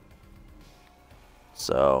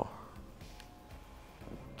 So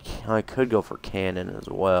I could go for Cannon as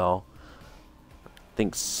well. I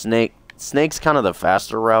think Snake's kind of the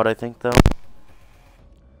faster route, I think, though.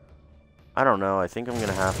 I don't know. I think I'm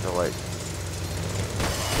gonna have to, like,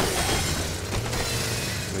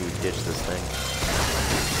 maybe ditch this thing.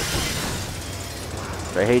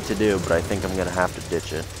 Which I hate to do, but I think I'm gonna have to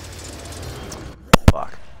ditch it.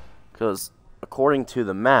 Fuck. Because according to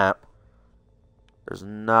the map, there's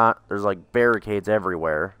like barricades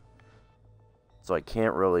everywhere. So I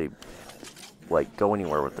can't really, like, go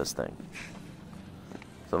anywhere with this thing.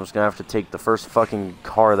 So I'm just gonna have to take the first fucking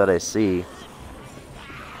car that I see,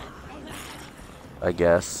 I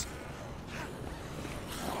guess,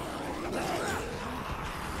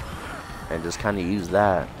 and just kind of use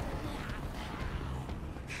that.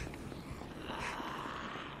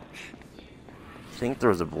 I think there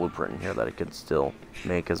was a blueprint in here that I could still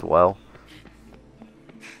make as well.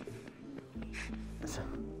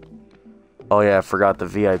 Oh yeah, I forgot the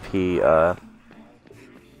VIP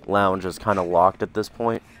lounge is kind of locked at this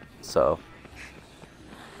point, so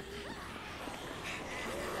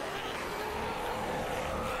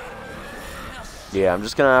yeah, I'm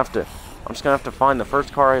just gonna have to find the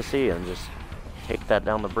first car I see and just take that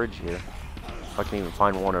down the bridge here. If I can even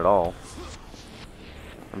find one at all,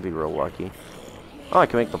 I'd be real lucky. Oh, I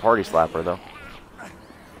can make the party slapper though.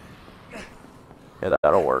 Yeah,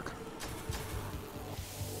 that'll work.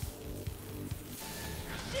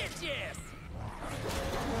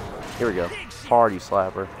 Here we go. Party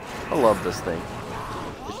slapper. I love this thing.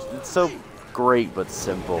 It's so great but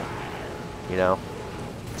simple. You know?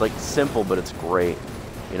 It's like simple but it's great.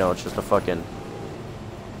 You know, it's just a fucking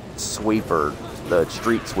sweeper. The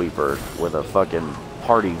street sweeper with a fucking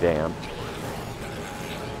party van.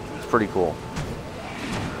 It's pretty cool.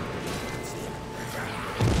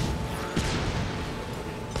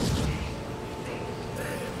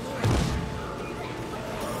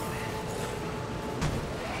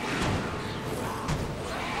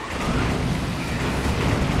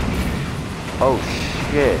 Oh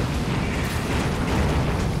shit.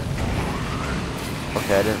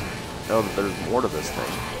 Okay, I didn't know that there's more to this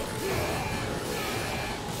thing.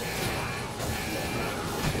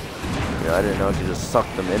 Yeah, I didn't know I could just suck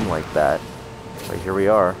them in like that. But here we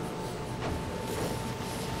are.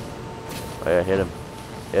 Oh yeah, hit him.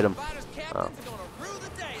 Hit him. Fighters captains Oh. are gonna rue the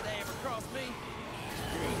day they ever cross me.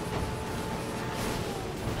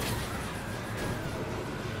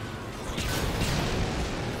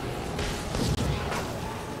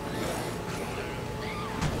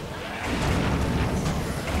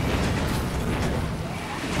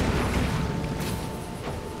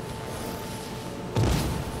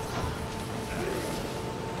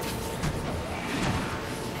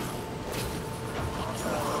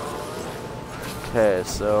 Okay,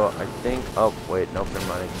 so I think. Oh wait, nope, never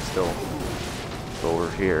mind. I can still go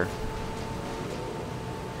over here.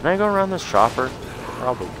 Can I go around this chopper?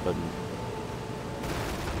 Probably couldn't.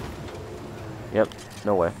 Yep,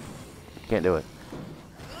 no way. Can't do it.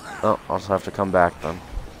 Oh, I'll just have to come back then.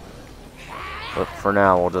 But for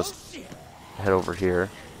now, we'll just head over here.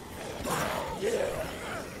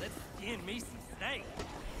 Let's skin me some snake.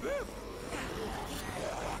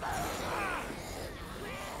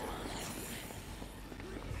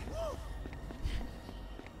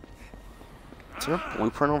 Is there a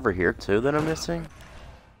blueprint over here too that I'm missing?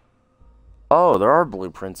 Oh, there are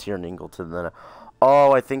blueprints here in Ingleton. Then,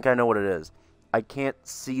 oh, I think I know what it is. I can't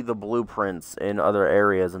see the blueprints in other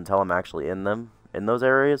areas until I'm actually in them. In those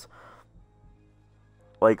areas,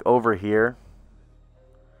 like over here,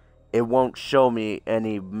 it won't show me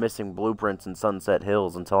any missing blueprints in Sunset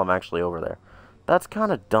Hills until I'm actually over there. That's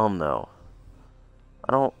kind of dumb though.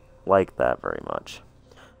 I don't like that very much.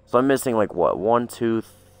 So I'm missing like what? 1, 2,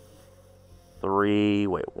 3.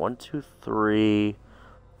 Wait, 1, 2, 3.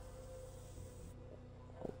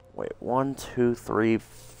 Wait, 1, 2, 3,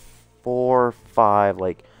 4, 5.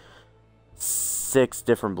 Like 6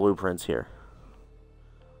 different blueprints here.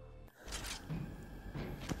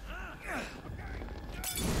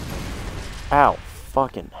 Ow,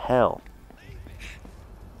 fucking hell.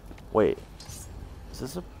 Wait, is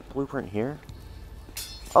this a blueprint here?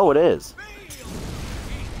 Oh, it is.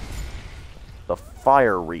 The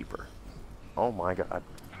Fire Reaper. Oh my god.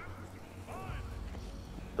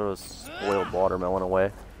 Throw a spoiled watermelon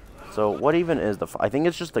away. So, what even is the... I think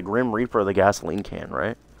it's just the Grim Reaper of the gasoline can,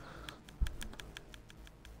 right?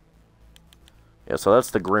 Yeah, so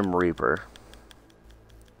that's the Grim Reaper.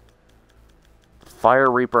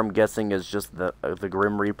 Fire Reaper, I'm guessing, is just the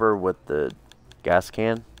Grim Reaper with the gas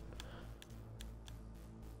can.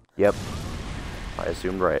 Yep. I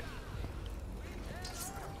assumed right.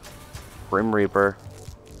 Grim Reaper.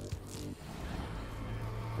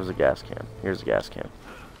 Where's a gas can? Here's a gas can.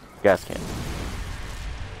 Gas can.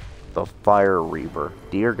 The Fire Reaper.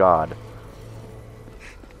 Dear God.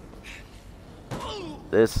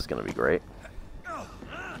 This is gonna be great.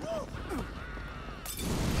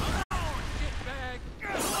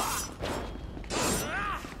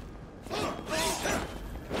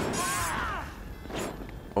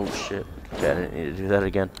 Oh shit. Okay, I didn't need to do that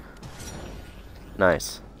again.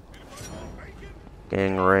 Nice.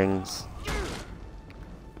 Gang rings.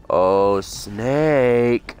 Oh,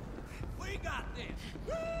 Snake! We got this.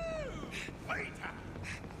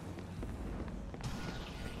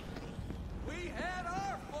 We had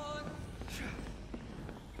our fun.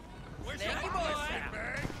 Snaky boy,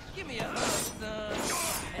 give me a hug, son.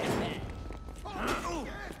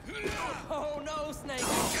 Oh no, Snake!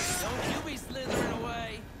 Don't you be slithering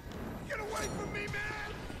away. Get away from me,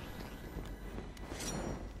 man!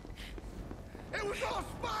 It was all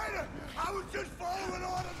Spider! I was just following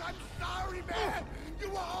orders! I'm sorry, man! You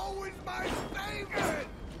were always my favorite!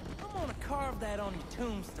 I'm gonna carve that on your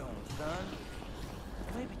tombstone, son.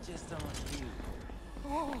 Maybe just on you.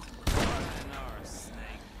 Oh, an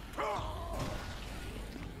Snake.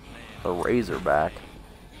 A Razorback.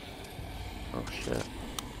 Oh shit.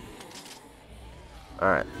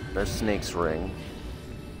 Alright, there's Snake's ring.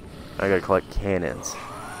 I gotta collect cannons.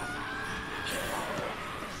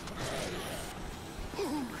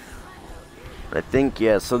 I think,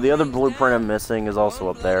 yeah, so the other blueprint I'm missing is also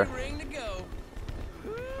up there.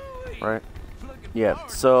 Right? Yeah,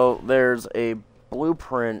 so there's a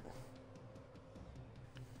blueprint.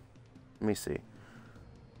 Let me see.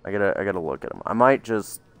 I gotta look at them. I might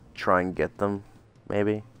just try and get them,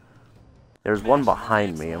 maybe. There's one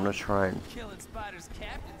behind me. I'm gonna try and... Killing spiders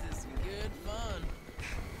captains is some good fun.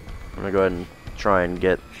 I'm gonna go ahead and try and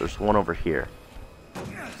get... There's one over here.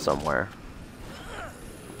 Somewhere.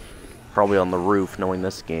 Probably on the roof, knowing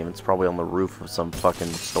this game. It's probably on the roof of some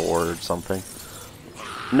fucking store or something.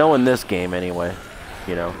 Knowing this game, anyway.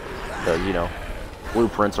 You know. Because, you know,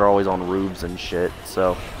 blueprints are always on roofs and shit.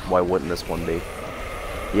 So, why wouldn't this one be?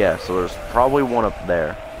 Yeah, so there's probably one up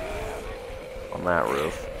there. On that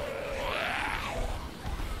roof.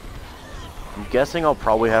 I'm guessing I'll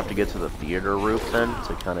probably have to get to the theater roof then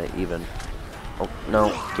to kind of even Oh,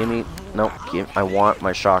 no, give me, no, I want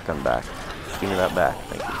my shotgun back. Give me that back,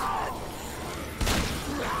 thank you.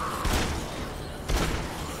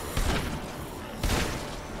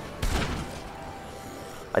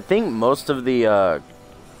 I think most of the,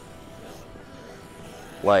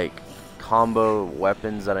 like, combo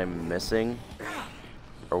weapons that I'm missing,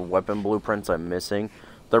 or weapon blueprints I'm missing,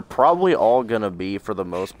 they're probably all gonna be, for the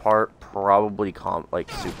most part, probably, like,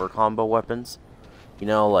 super combo weapons. You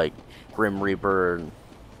know, like, Grim Reaper and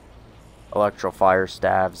Electro Fire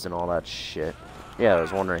Staves and all that shit. Yeah,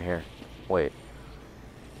 there's one right here. Wait.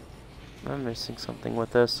 Am I missing something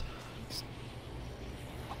with this?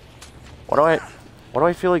 Why do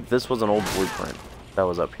I feel like this was an old blueprint that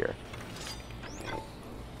was up here?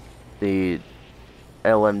 The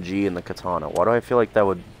LMG and the katana. Why do I feel like that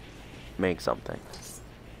would make something?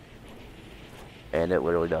 And it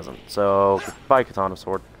literally doesn't. So, goodbye, katana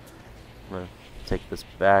sword. I'm gonna take this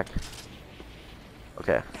back.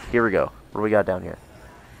 Okay, here we go. What do we got down here?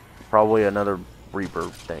 Probably another Reaper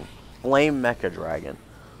thing. Flame Mecha Dragon.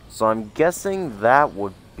 So I'm guessing that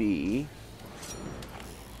would be...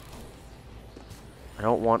 I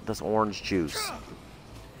don't want this orange juice.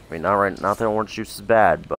 I mean, not that orange juice is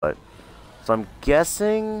bad, but... So I'm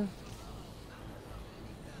guessing...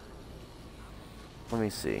 Let me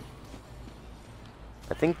see.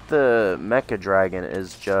 I think the Mecha Dragon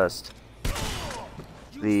is just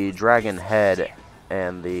the dragon head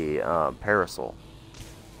and the parasol.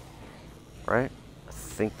 Right? I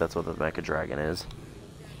think that's what the Mecha Dragon is.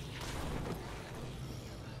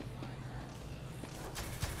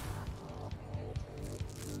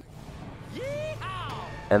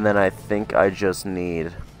 And then I think I just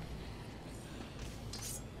need...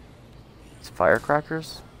 It's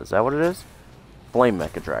firecrackers? Is that what it is? Flame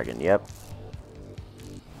Mecha Dragon, yep.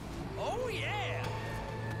 Oh yeah.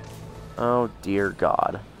 Oh dear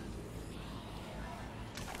God.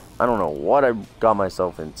 I don't know what I got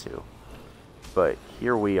myself into. But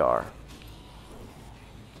here we are.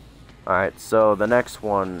 Alright, so the next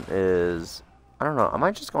one is... I don't know, I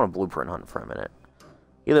might just go on a blueprint hunt for a minute.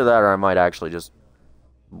 Either that or I might actually just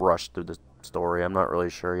rush through the story. I'm not really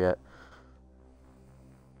sure yet.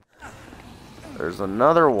 There's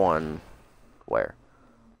another one. Where?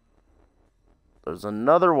 There's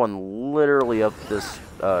another one literally up this,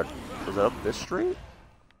 was it up this street?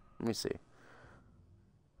 Let me see.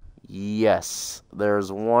 Yes, there's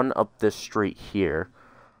one up this street here.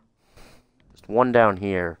 There's one down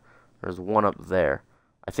here. There's one up there.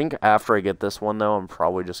 I think after I get this one, though, I'm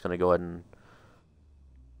probably just going to go ahead and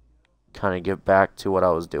kind of get back to what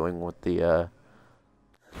I was doing with the,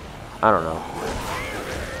 I don't know.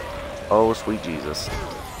 Oh, sweet Jesus.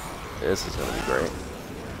 This is going to be great.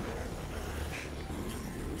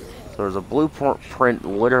 So there's a blueprint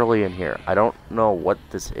literally in here. I don't know what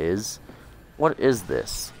this is. What is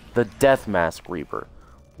this? The Death Mask Reaper.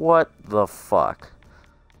 What the fuck?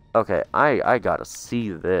 Okay, I gotta see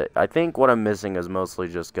this. I think what I'm missing is mostly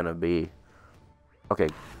just gonna be... Okay,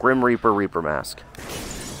 Grim Reaper, Reaper Mask.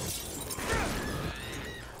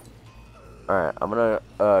 Alright, I'm gonna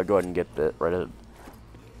go ahead and get the...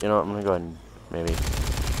 You know what, I'm gonna go ahead and maybe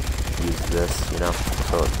use this, you know?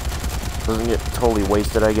 So it doesn't get totally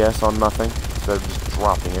wasted, I guess, on nothing. Instead of just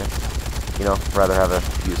dropping it. You know, rather have a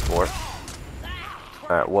use for it.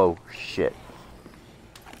 Alright, whoa, shit.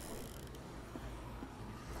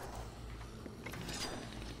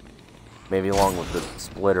 Maybe along with the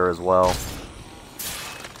splitter as well.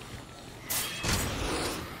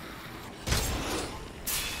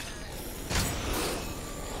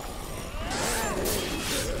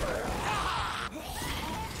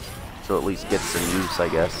 So at least get some use, I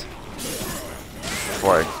guess.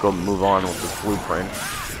 Before I go move on with this blueprint.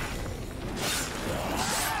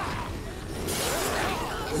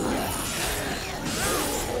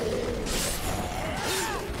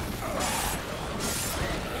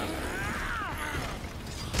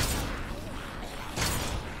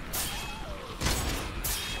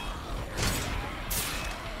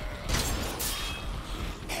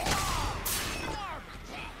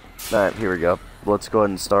 Alright, here we go. Let's go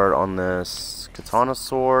ahead and start on this katana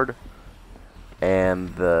sword.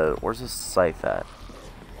 And the... Where's the scythe at?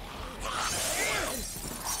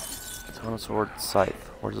 Katana sword,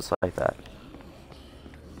 scythe. Where's the scythe at?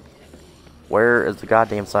 Where is the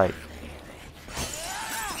goddamn scythe?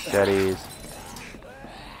 Machetes.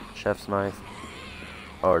 Chef's knife.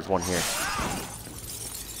 Oh, there's one here.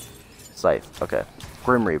 Scythe, okay.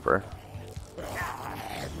 Grim Reaper.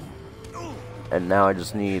 And now I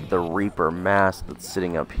just need the Reaper mask that's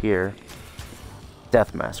sitting up here.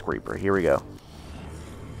 Death Mask Reaper. Here we go.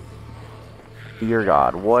 Dear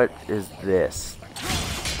God, what is this?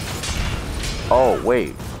 Oh,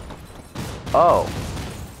 wait. Oh.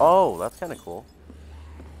 Oh, that's kind of cool.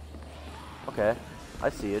 Okay. I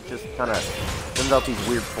see. It just kind of sends out these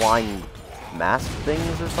weird flying mask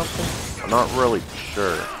things or something. I'm not really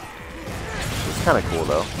sure. It's kind of cool,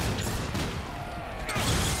 though.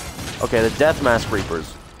 Okay, the Death Mask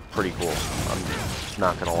Reaper's pretty cool. I'm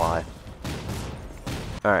not gonna lie.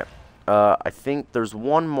 Alright. I think there's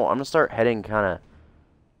one more. I'm gonna start heading kind of...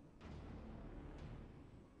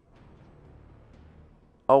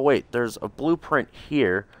 Oh, wait. There's a blueprint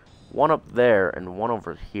here, one up there, and one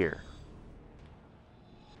over here.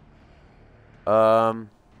 I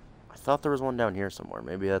thought there was one down here somewhere.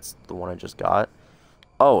 Maybe that's the one I just got.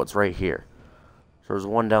 Oh, it's right here. So there's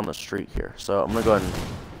one down the street here. So I'm gonna go ahead and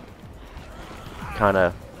kind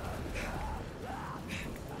of...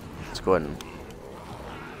 Let's go ahead and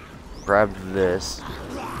grab this.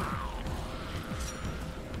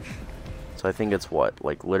 So I think it's what?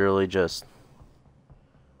 Like literally just...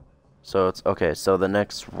 So it's... Okay, so the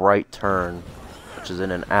next right turn, which is in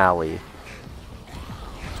an alley,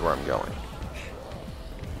 is where I'm going.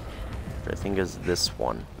 Which I think is this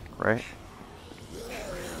one, right?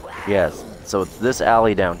 Yes, so it's this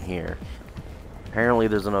alley down here. Apparently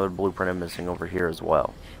there's another blueprint I'm missing over here as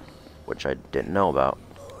well, which I didn't know about.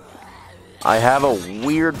 I have a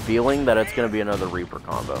weird feeling that it's going to be another Reaper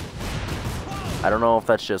combo. I don't know if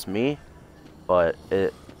that's just me, but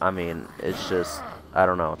I mean, it's just, I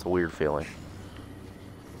don't know, it's a weird feeling.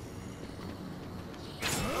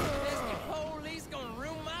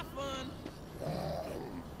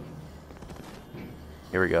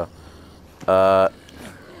 Here we go.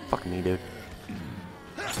 Fuck me, dude.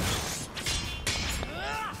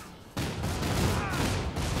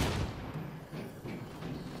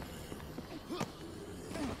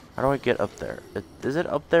 How do I get up there? Is it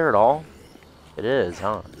up there at all? It is,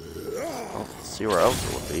 huh? I don't see where else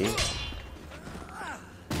it would be.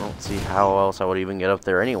 I don't see how else I would even get up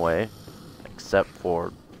there anyway. Except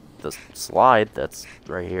for the slide that's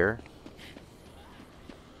right here.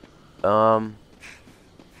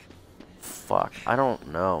 Fuck. I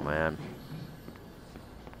don't know, man.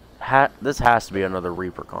 This has to be another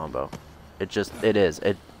Reaper combo. It is.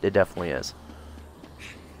 It definitely is.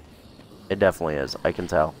 It definitely is. I can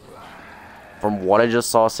tell. From what I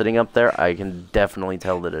just saw sitting up there, I can definitely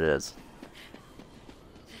tell that it is.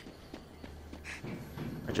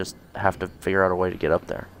 I just have to figure out a way to get up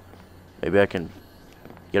there. Maybe I can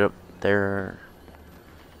get up there.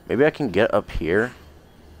 Maybe I can get up here.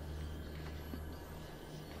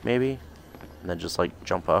 Maybe. And then just like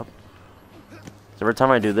jump up. So every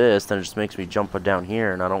time I do this, then it just makes me jump down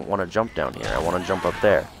here, and I don't want to jump down here. I want to jump up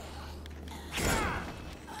there.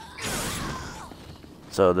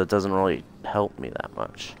 So that doesn't really help me that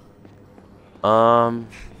much. So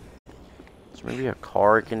maybe a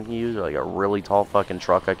car I can use, or like a really tall fucking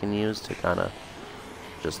truck I can use to kind of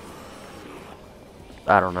just...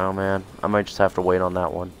 I don't know, man. I might just have to wait on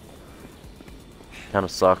that one. Kind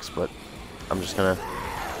of sucks, but I'm just gonna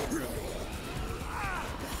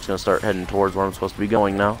start heading towards where I'm supposed to be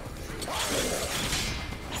going now.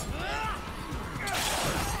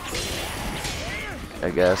 I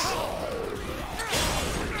guess.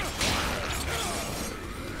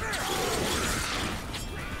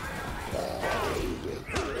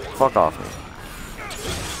 Fuck off me.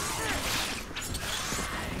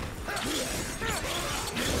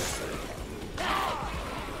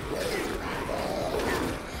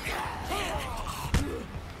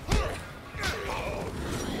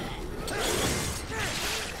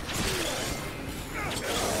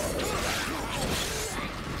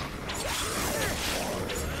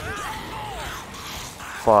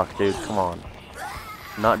 Fuck, dude, come on.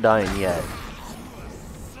 I'm not dying yet.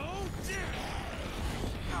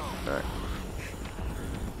 Alright.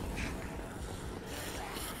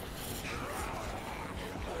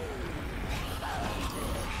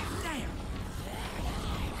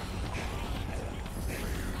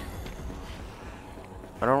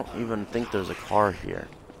 I don't even think there's a car here.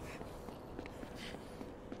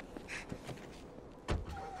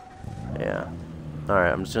 Yeah.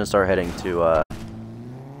 Alright, I'm just gonna start heading to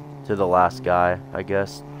the last guy, I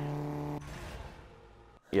guess.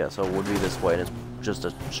 Yeah, so it would be this way, and it's just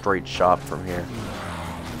a straight shot from here.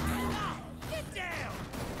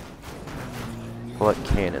 Collect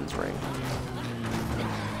Cannon's Ring.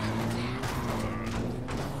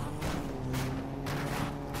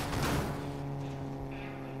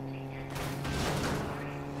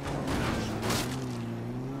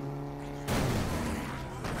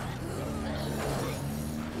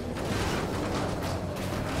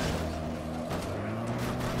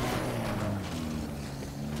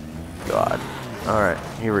 God. Alright.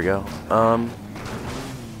 Here we go. I'm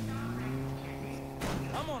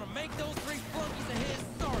gonna make those three flunkies of his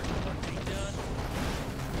sorry for what they done.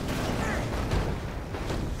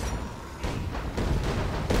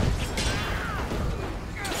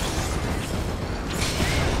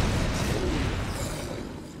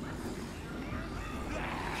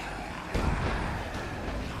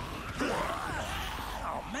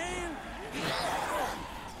 Oh man.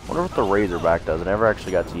 Wonder what the Razorback does. I never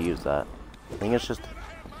actually got to use that. I think it's just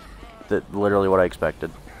literally what I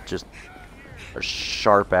expected. Just a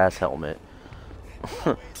sharp ass helmet.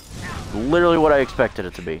 Literally what I expected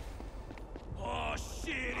it to be. Oh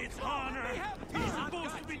shit, it's Hunter. He's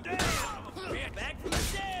supposed to be dead. Back from the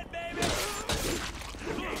dead, baby.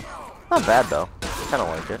 Not bad though. Kind of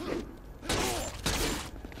like it.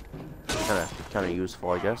 Kind of useful,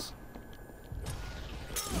 I guess.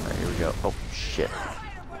 Alright, here we go. Oh shit.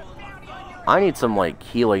 I need some like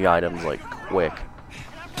healing items like quick.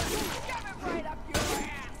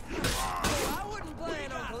 I wouldn't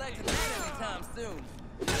plan on collecting that anytime soon.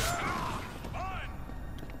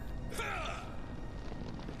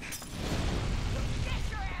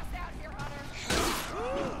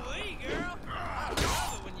 Ooh-wee, girl. I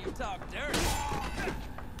love it when you talk dirty.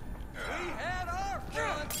 We had our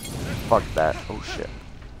fun. Fuck that. Oh shit.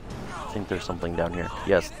 I think there's something down here.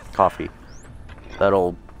 Yes, coffee.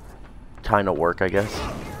 That'll kind of work, I guess.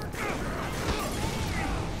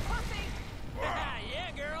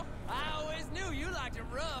 Yeah, girl. I always knew you liked it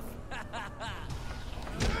rough.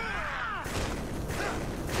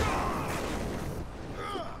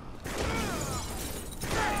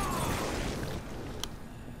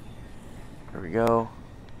 There we go.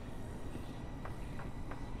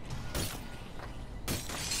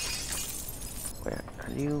 Wait, how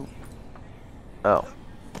do you... Oh.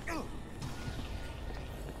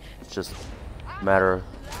 It's just a matter of...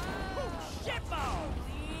 Shitball.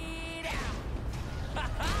 Lead out.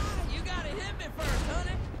 You gotta hit me first,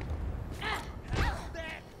 honey.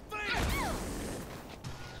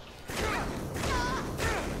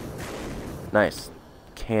 Nice.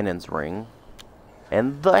 Cannon's ring.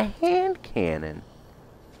 And the hand cannon.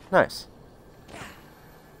 Nice.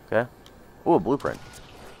 Okay. Ooh, a blueprint.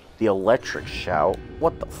 The electric shout.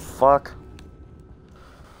 What the fuck?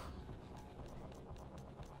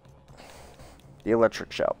 The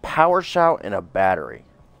electric shout. Power shout and a battery.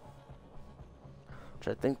 Which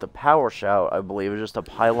I think the power shout, I believe, is just a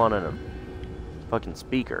pylon and a fucking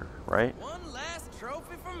speaker, right? One last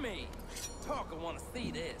trophy for me. Talker wanna see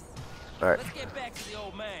this. Alright. Let's get back to the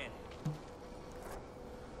old man.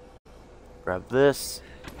 Grab this.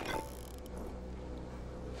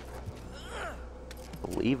 I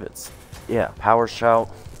believe it's... Yeah, power shout.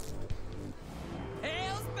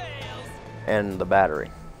 Hails bells. And the battery.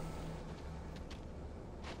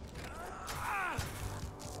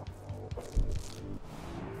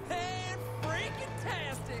 And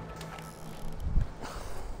freaking-tastic.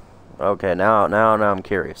 Okay, now I'm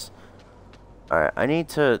curious. Alright, I need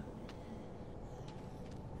to...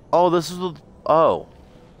 Oh, this is the... Oh.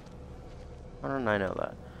 How didn't I know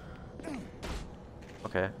that?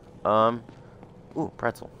 Okay. Ooh,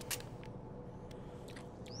 pretzel.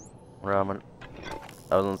 Wonder how much...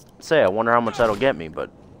 I was gonna say, I wonder how much that'll get me,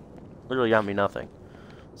 but... Literally got me nothing.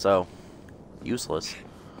 So... Useless.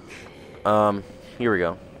 Here we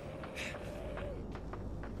go.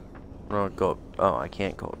 I'm gonna go up... Oh, I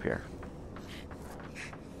can't go up here.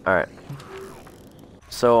 Alright.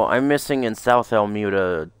 So, I'm missing in South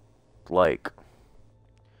Elmuda, like...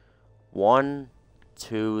 1,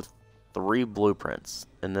 2, 3 blueprints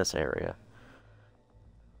in this area.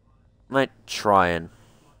 Might try and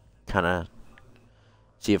kind of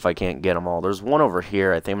see if I can't get them all. There's one over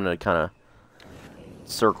here. I think I'm going to kind of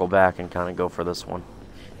circle back and kind of go for this one.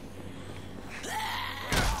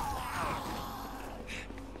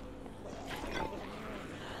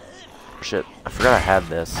 Shit, I forgot I had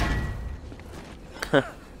this.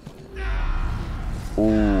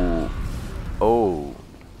 Ooh. Oh.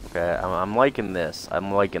 Okay, I'm liking this.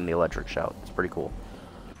 I'm liking the electric shout. It's pretty cool.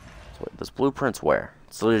 So wait, this blueprint's where?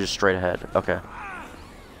 It's literally just straight ahead. Okay. I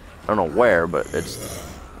don't know where, but it's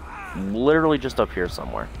literally just up here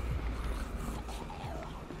somewhere.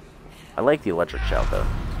 I like the electric shout, though.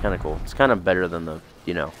 It's kind of cool. It's kind of better than the,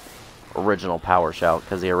 you know, original power shout,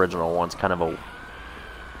 because the original one's kind of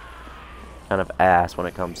ass when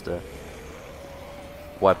it comes to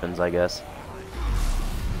weapons, I guess.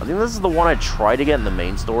 I think this is the one I tried to get in the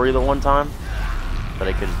main story the one time, that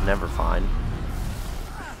I could never find.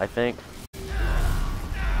 I think.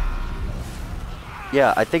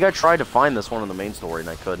 Yeah, I think I tried to find this one in the main story and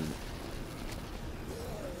I couldn't.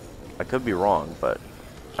 I could be wrong, but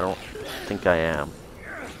I don't think I am.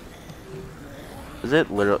 Is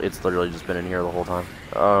it literally? It's literally just been in here the whole time.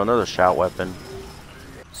 Oh, another shout weapon.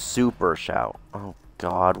 Super shout. Oh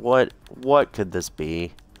God, what could this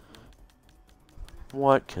be?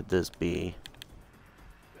 What could this be?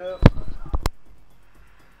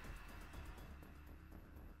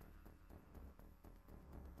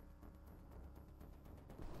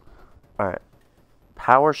 Alright.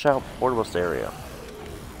 Power shout portable stereo.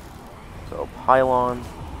 So pylon.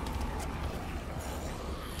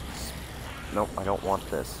 Nope, I don't want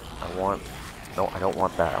this. No, I don't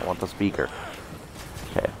want that. I want the speaker.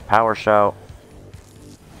 Okay, power shout.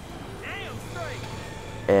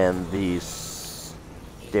 And the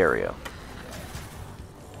stereo.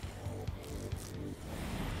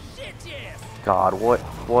 God,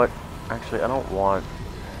 what? Actually, I don't want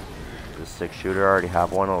the 6-shooter. I already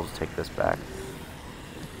have one. I'll just take this back.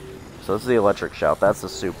 So this is the electric shout. That's the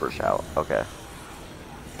super shout. Okay.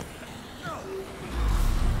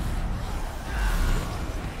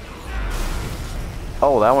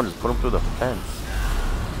 Oh, that one just put him through the fence.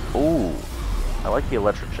 Ooh. I like the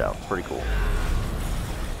electric shout. It's pretty cool.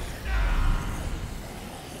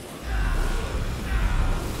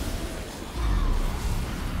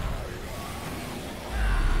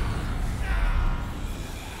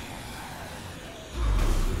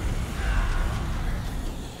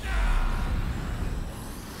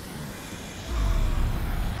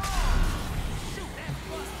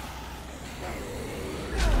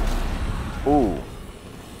 Ooh.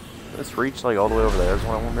 This reach like all the way over there is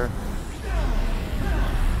what I wonder.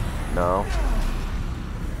 No.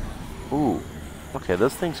 Ooh. Okay,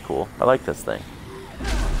 this thing's cool. I like this thing.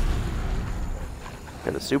 Okay,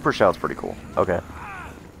 the super shout's pretty cool. Okay.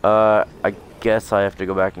 I guess I have to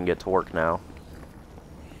go back and get to work now.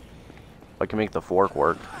 I can make the fork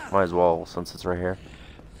work. Might as well, since it's right here.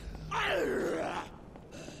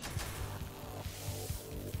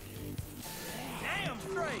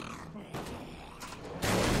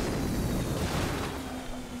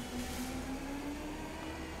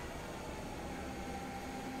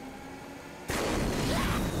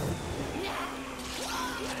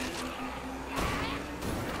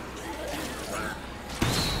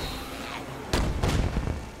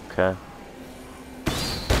 Okay.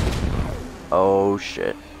 Oh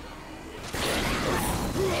shit.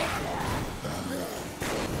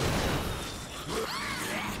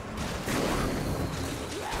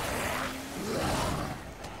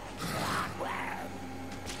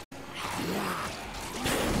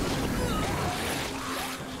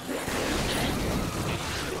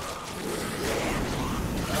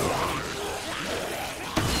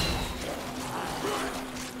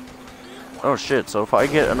 Oh shit, so if I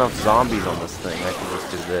get enough zombies on this thing, I can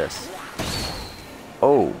just do this.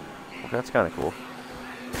 Oh, that's kind of cool.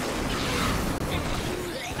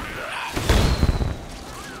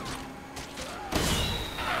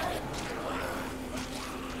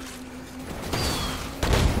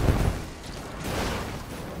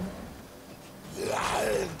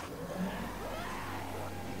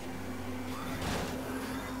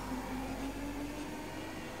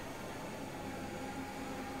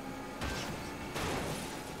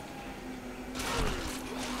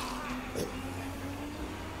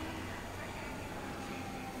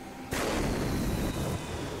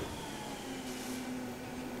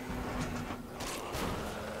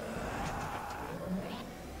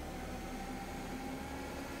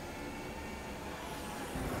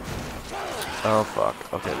 Oh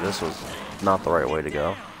fuck. Okay, this was not the right way to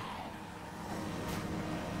go.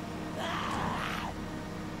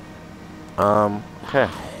 Okay.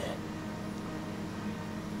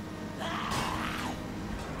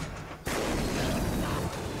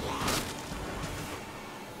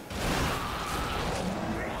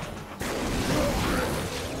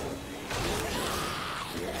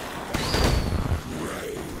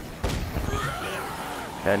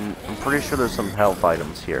 And I'm pretty sure there's some health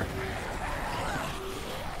items here.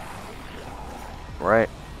 Right?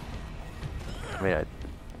 I mean, I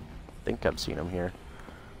think I've seen them here.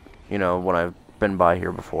 You know, when I've been by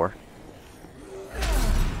here before.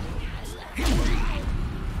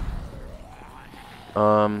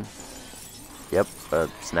 Yep, a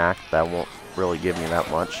snack. That won't really give me that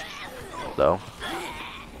much, though.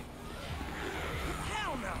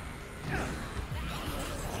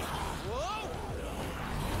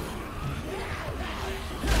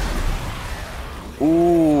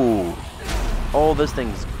 Ooh. Oh, this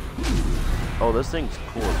thing's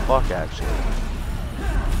cool as fuck, actually.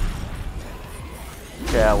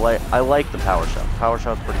 Okay, I like the power shot. Power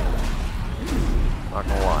shot's pretty cool. Not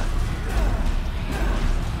gonna lie.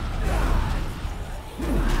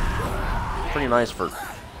 Pretty nice for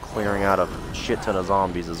clearing out a shit ton of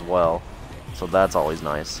zombies as well. So that's always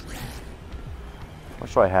nice. What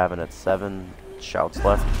should I have in it? 7 shouts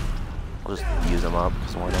left. I'll just use them up,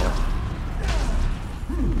 so why not?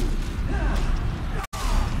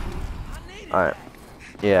 Alright.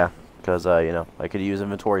 Yeah, because, you know, I could use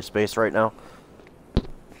inventory space right now.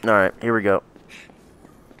 Alright, here we go.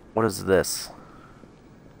 What is this?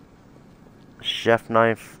 Chef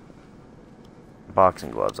knife,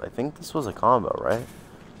 boxing gloves. I think this was a combo, right?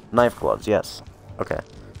 Knife gloves, yes. Okay.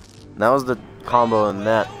 That was the combo in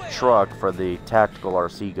that truck for the tactical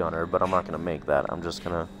RC gunner, but I'm not going to make that. I'm just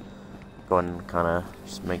going to go ahead and kind of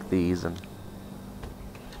just make these and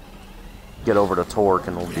get over to torque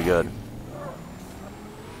and we'll be good.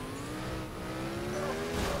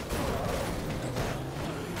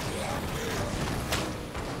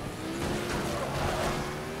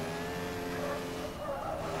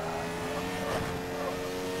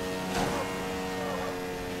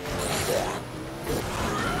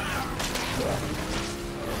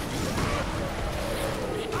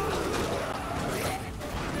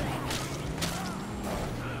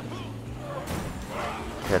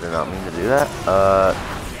 I did not mean to do that.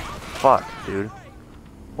 Fuck, dude.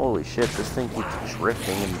 Holy shit, this thing keeps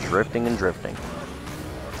drifting and drifting and drifting.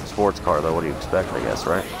 Sports car, though, what do you expect, I guess,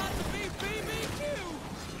 right?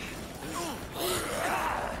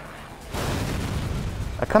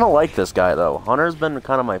 I kind of like this guy, though. Hunter's been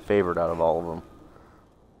kind of my favorite out of all of them.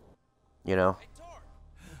 You know?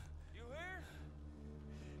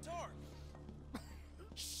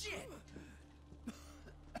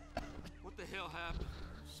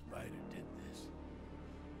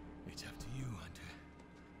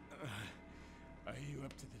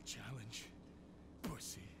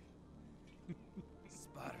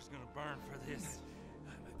 Burn for this.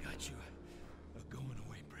 I got you a going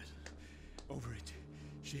away present over at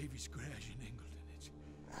Shavy's Garage in Ingleton. It's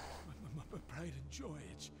my pride and joy.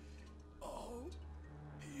 It's all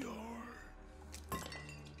yours.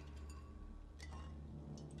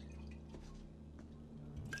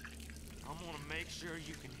 I'm gonna make sure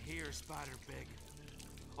you can hear Spider begging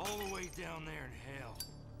all the way down there in hell,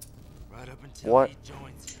 right up until he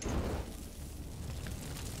joins you.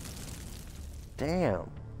 Damn.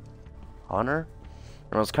 Hunter?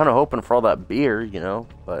 And I was kind of hoping for all that beer, you know,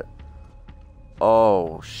 but...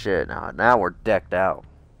 Oh, shit. Now we're decked out.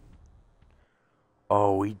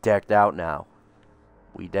 Oh, we decked out now.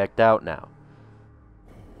 We decked out now.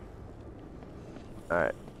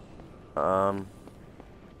 Alright.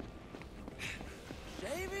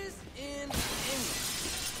 Davies in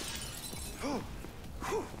England.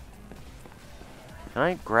 Can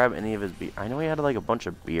I grab any of his beer? I know he had like a bunch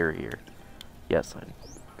of beer here. Yes,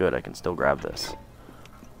 good. I can still grab this.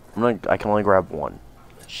 I can only grab one.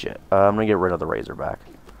 Shit. I'm gonna get rid of the Razorback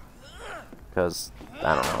because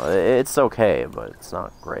I don't know. It's okay, but it's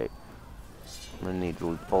not great. I'm gonna need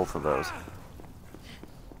both of those.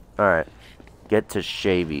 All right. Get to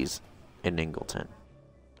Shavy's in Ingleton.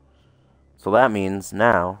 So that means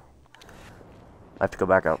now I have to go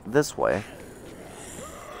back out this way.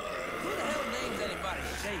 Who the hell names anybody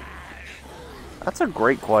Davies? That's a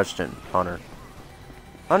great question, Hunter.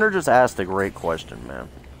 Hunter just asked a great question, man.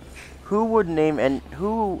 Who would name, and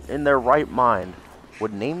who in their right mind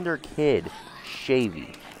would name their kid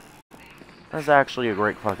Shavy? That's actually a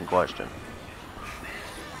great fucking question.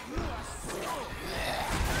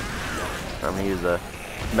 I'm gonna use a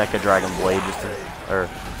Mecha Dragon Blade just to, or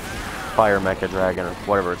Fire Mecha Dragon, or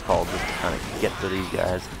whatever it's called, just to kind of get to these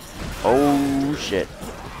guys. Oh shit.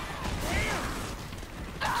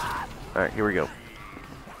 Alright, here we go.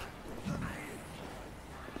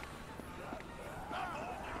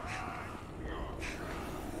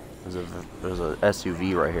 There's a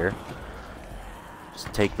SUV right here.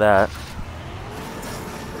 Just take that.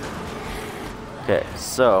 Okay,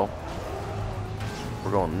 so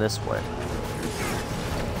we're going this way.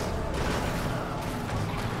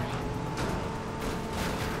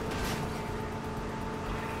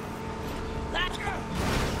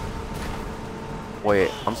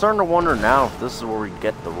 Wait, I'm starting to wonder now if this is where we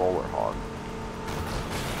get the roller hog.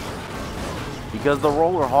 Because the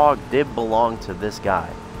roller hog did belong to this guy,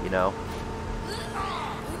 you know?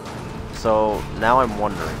 So now I'm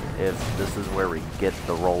wondering if this is where we get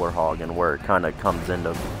the roller hog and where it kind of comes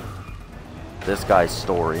into this guy's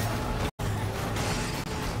story.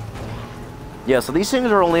 Yeah, so these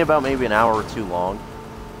things are only about maybe an hour or two long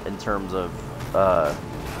in terms of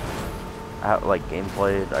like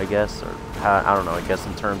gameplay, I guess, or I don't know, I guess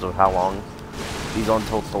in terms of how long these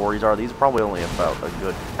Untold stories are. These are probably only about a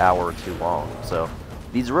good hour or two long, so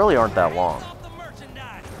these really aren't that long.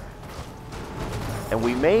 And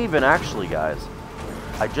we may even actually, guys,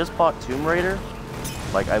 I just bought Tomb Raider,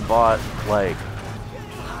 Like, I bought, like,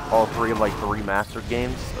 all three of, like, the remastered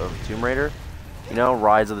games of Tomb Raider. You know,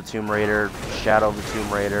 Rise of the Tomb Raider, Shadow of the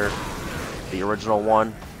Tomb Raider, the original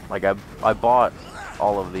one. Like, I bought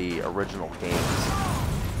all of the original games.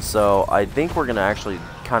 So, I think we're gonna actually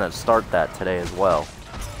kind of start that today as well.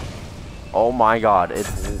 Oh my god,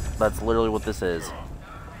 that's literally what this is.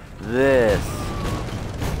 This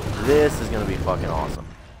is gonna be fucking awesome.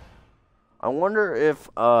 I wonder if,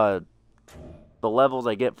 the levels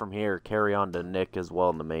I get from here carry on to Nick as well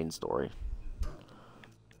in the main story.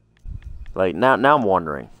 Like, now I'm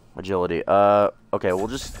wondering. Agility. Okay, we'll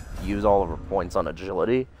just use all of our points on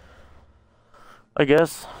agility, I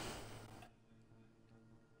guess.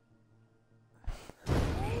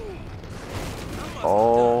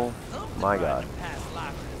 Oh my god.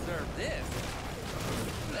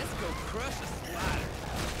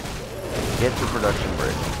 Get to production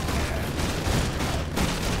bridge.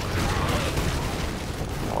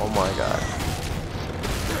 Oh my god.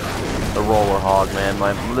 The roller hog, man.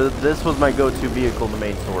 This was my go-to vehicle in the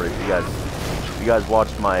main story. If you guys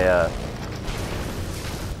watched my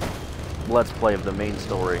let's play of the main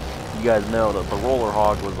story, you guys know that the roller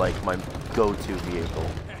hog was like my go-to vehicle.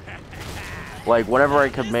 Like whenever I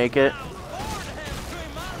could make it.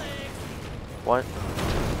 What?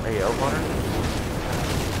 Hey, Hunter?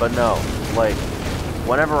 But no, like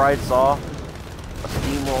whenever I saw a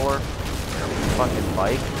steamroller and a fucking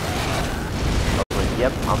bike,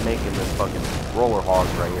 yep, I'm making this fucking roller hog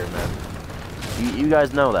right here, man. You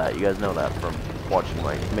guys know that. You guys know that from watching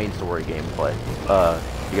my main story gameplay.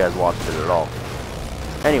 If you guys watched it at all.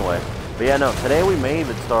 Anyway, but yeah, no, today we may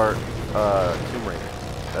even start Tomb Raider.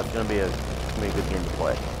 That's gonna be a good game to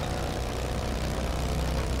play.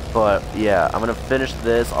 But yeah, I'm gonna finish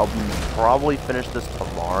this. I'll probably finish this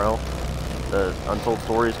tomorrow, the Untold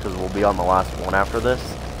Stories, because we'll be on the last one after this.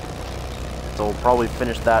 So we'll probably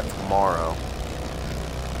finish that tomorrow.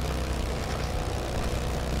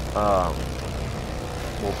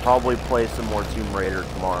 We'll probably play some more Tomb Raider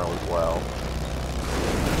tomorrow as well.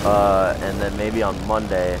 And then maybe on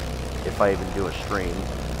Monday, if I even do a stream,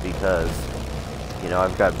 because, you know,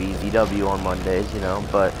 I've got BZW on Mondays, you know,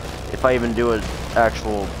 but if I even do an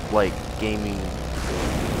actual, like, gaming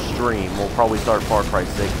stream, we'll probably start Far Cry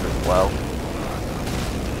 6 as well.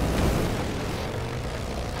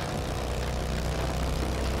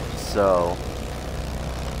 So,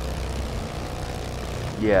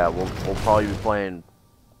 yeah, we'll probably be playing,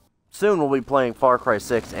 soon we'll be playing Far Cry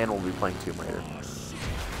 6 and we'll be playing Tomb Raider.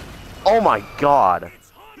 Oh my god!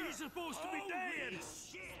 He's supposed to be dead!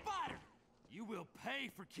 Spider! You will pay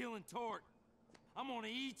for killing Torque. I'm gonna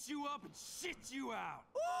eat you up and shit you out!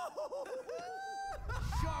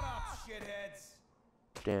 Shut up, shitheads!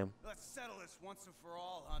 Damn. Let's settle this once and for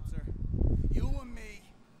all, Hunter. You and me,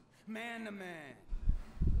 man to man.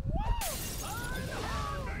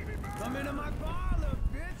 Come into my parlor,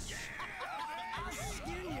 bitch! I'll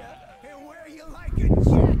skin you and wear you like a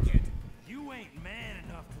jacket! You ain't man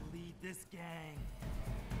enough to lead this gang.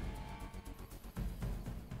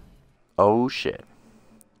 Oh shit.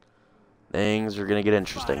 Things are gonna get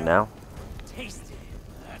interesting now. Taste it.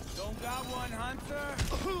 Don't got one, Hunter?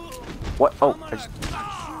 What? Oh, I'm gonna cut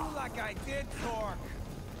you like I did Torque.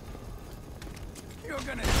 You're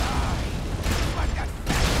gonna die. Like that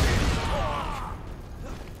fat bitch Torque.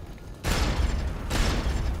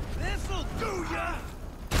 This'll do ya!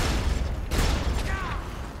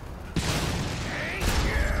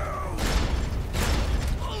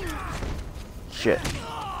 shit.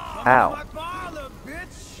 Ow.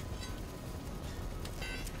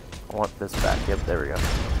 I want this back. Yep, there we go.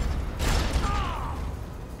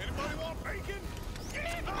 Anybody want bacon?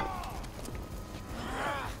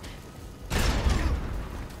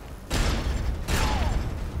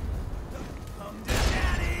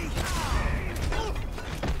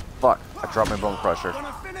 Fuck, I dropped my bone crusher.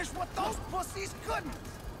 Gonna finish what those pussies couldn't.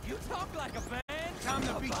 You talk like a man. Time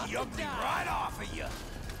to beat the ugly right off of you.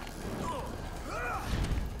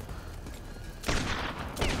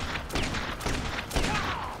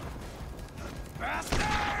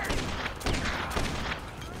 Bastard!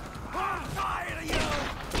 I'm tired of you!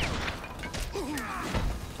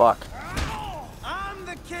 Fuck. I'm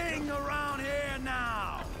the king around here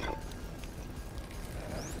now!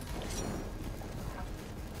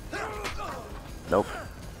 Nope.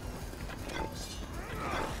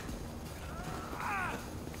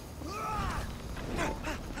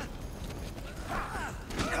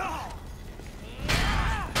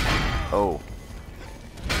 Oh.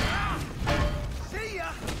 See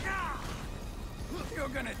ya! You're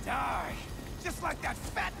gonna die, just like that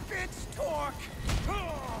fat bitch Torque.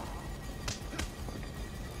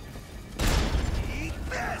 Eat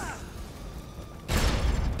this!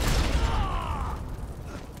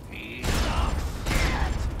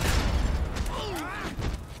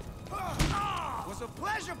 Was a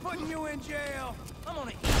pleasure putting you in jail. I'm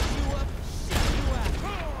gonna eat you up, shit you out.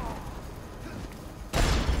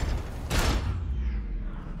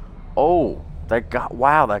 Oh, that got,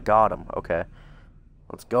 wow, that got him. Okay.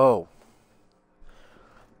 Let's go.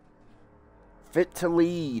 Fit to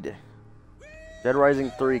lead. Dead Rising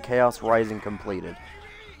 3 Chaos Rising completed.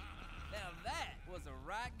 Now that was a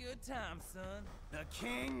right good time, son. The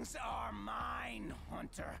kings are mine,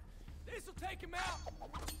 Hunter. This'll take him out.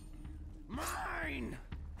 Mine!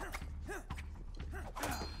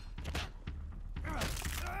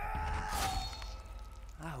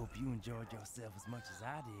 I hope you enjoyed yourself as much as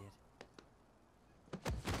I did.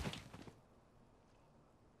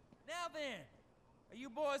 Now then, are you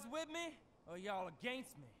boys with me, or y'all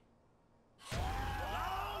against me?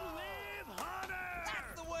 Long live Hunter!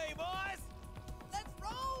 That's the way, boys! Let's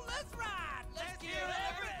roll, let's ride! Let's kill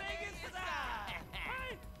everything inside!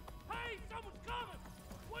 Hey! Hey, someone's coming!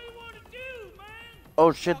 What do you want to do, man?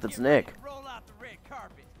 Oh shit, Y'all that's get ready Nick. to roll out the red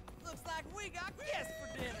carpet. Looks like we got guests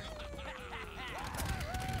for dinner.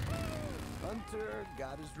 Hunter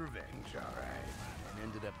got his revenge, all right, and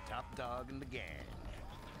ended up top dog in the gang.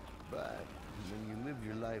 But when you live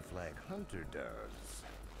your life like Hunter does,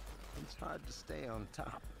 it's hard to stay on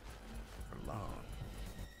top for long.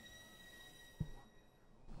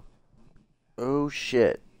 Oh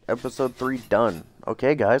shit. Episode 3 done.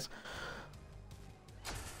 Okay, guys.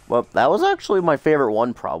 Well, that was actually my favorite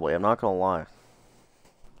one, probably. I'm not gonna lie.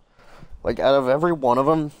 Like, out of every one of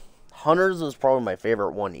them, Hunter's is probably my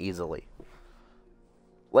favorite one easily.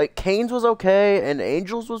 Like, Kane's was okay, and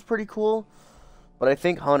Angel's was pretty cool. But I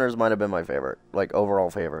think Hunter's might have been my favorite. Like, overall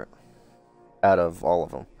favorite. Out of all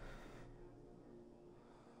of them.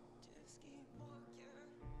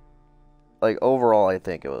 Like, overall, I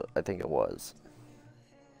think it was.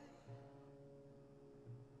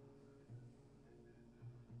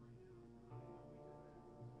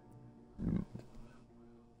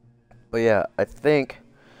 But yeah, I think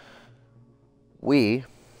we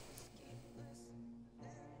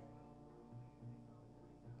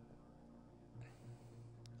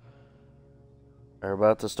are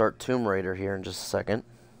about to start Tomb Raider here in just a second.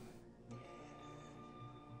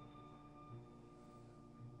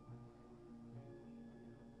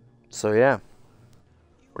 So yeah,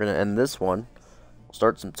 we're gonna end this one. We'll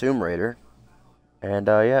start some Tomb Raider. And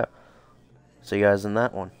yeah, see you guys in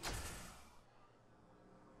that one.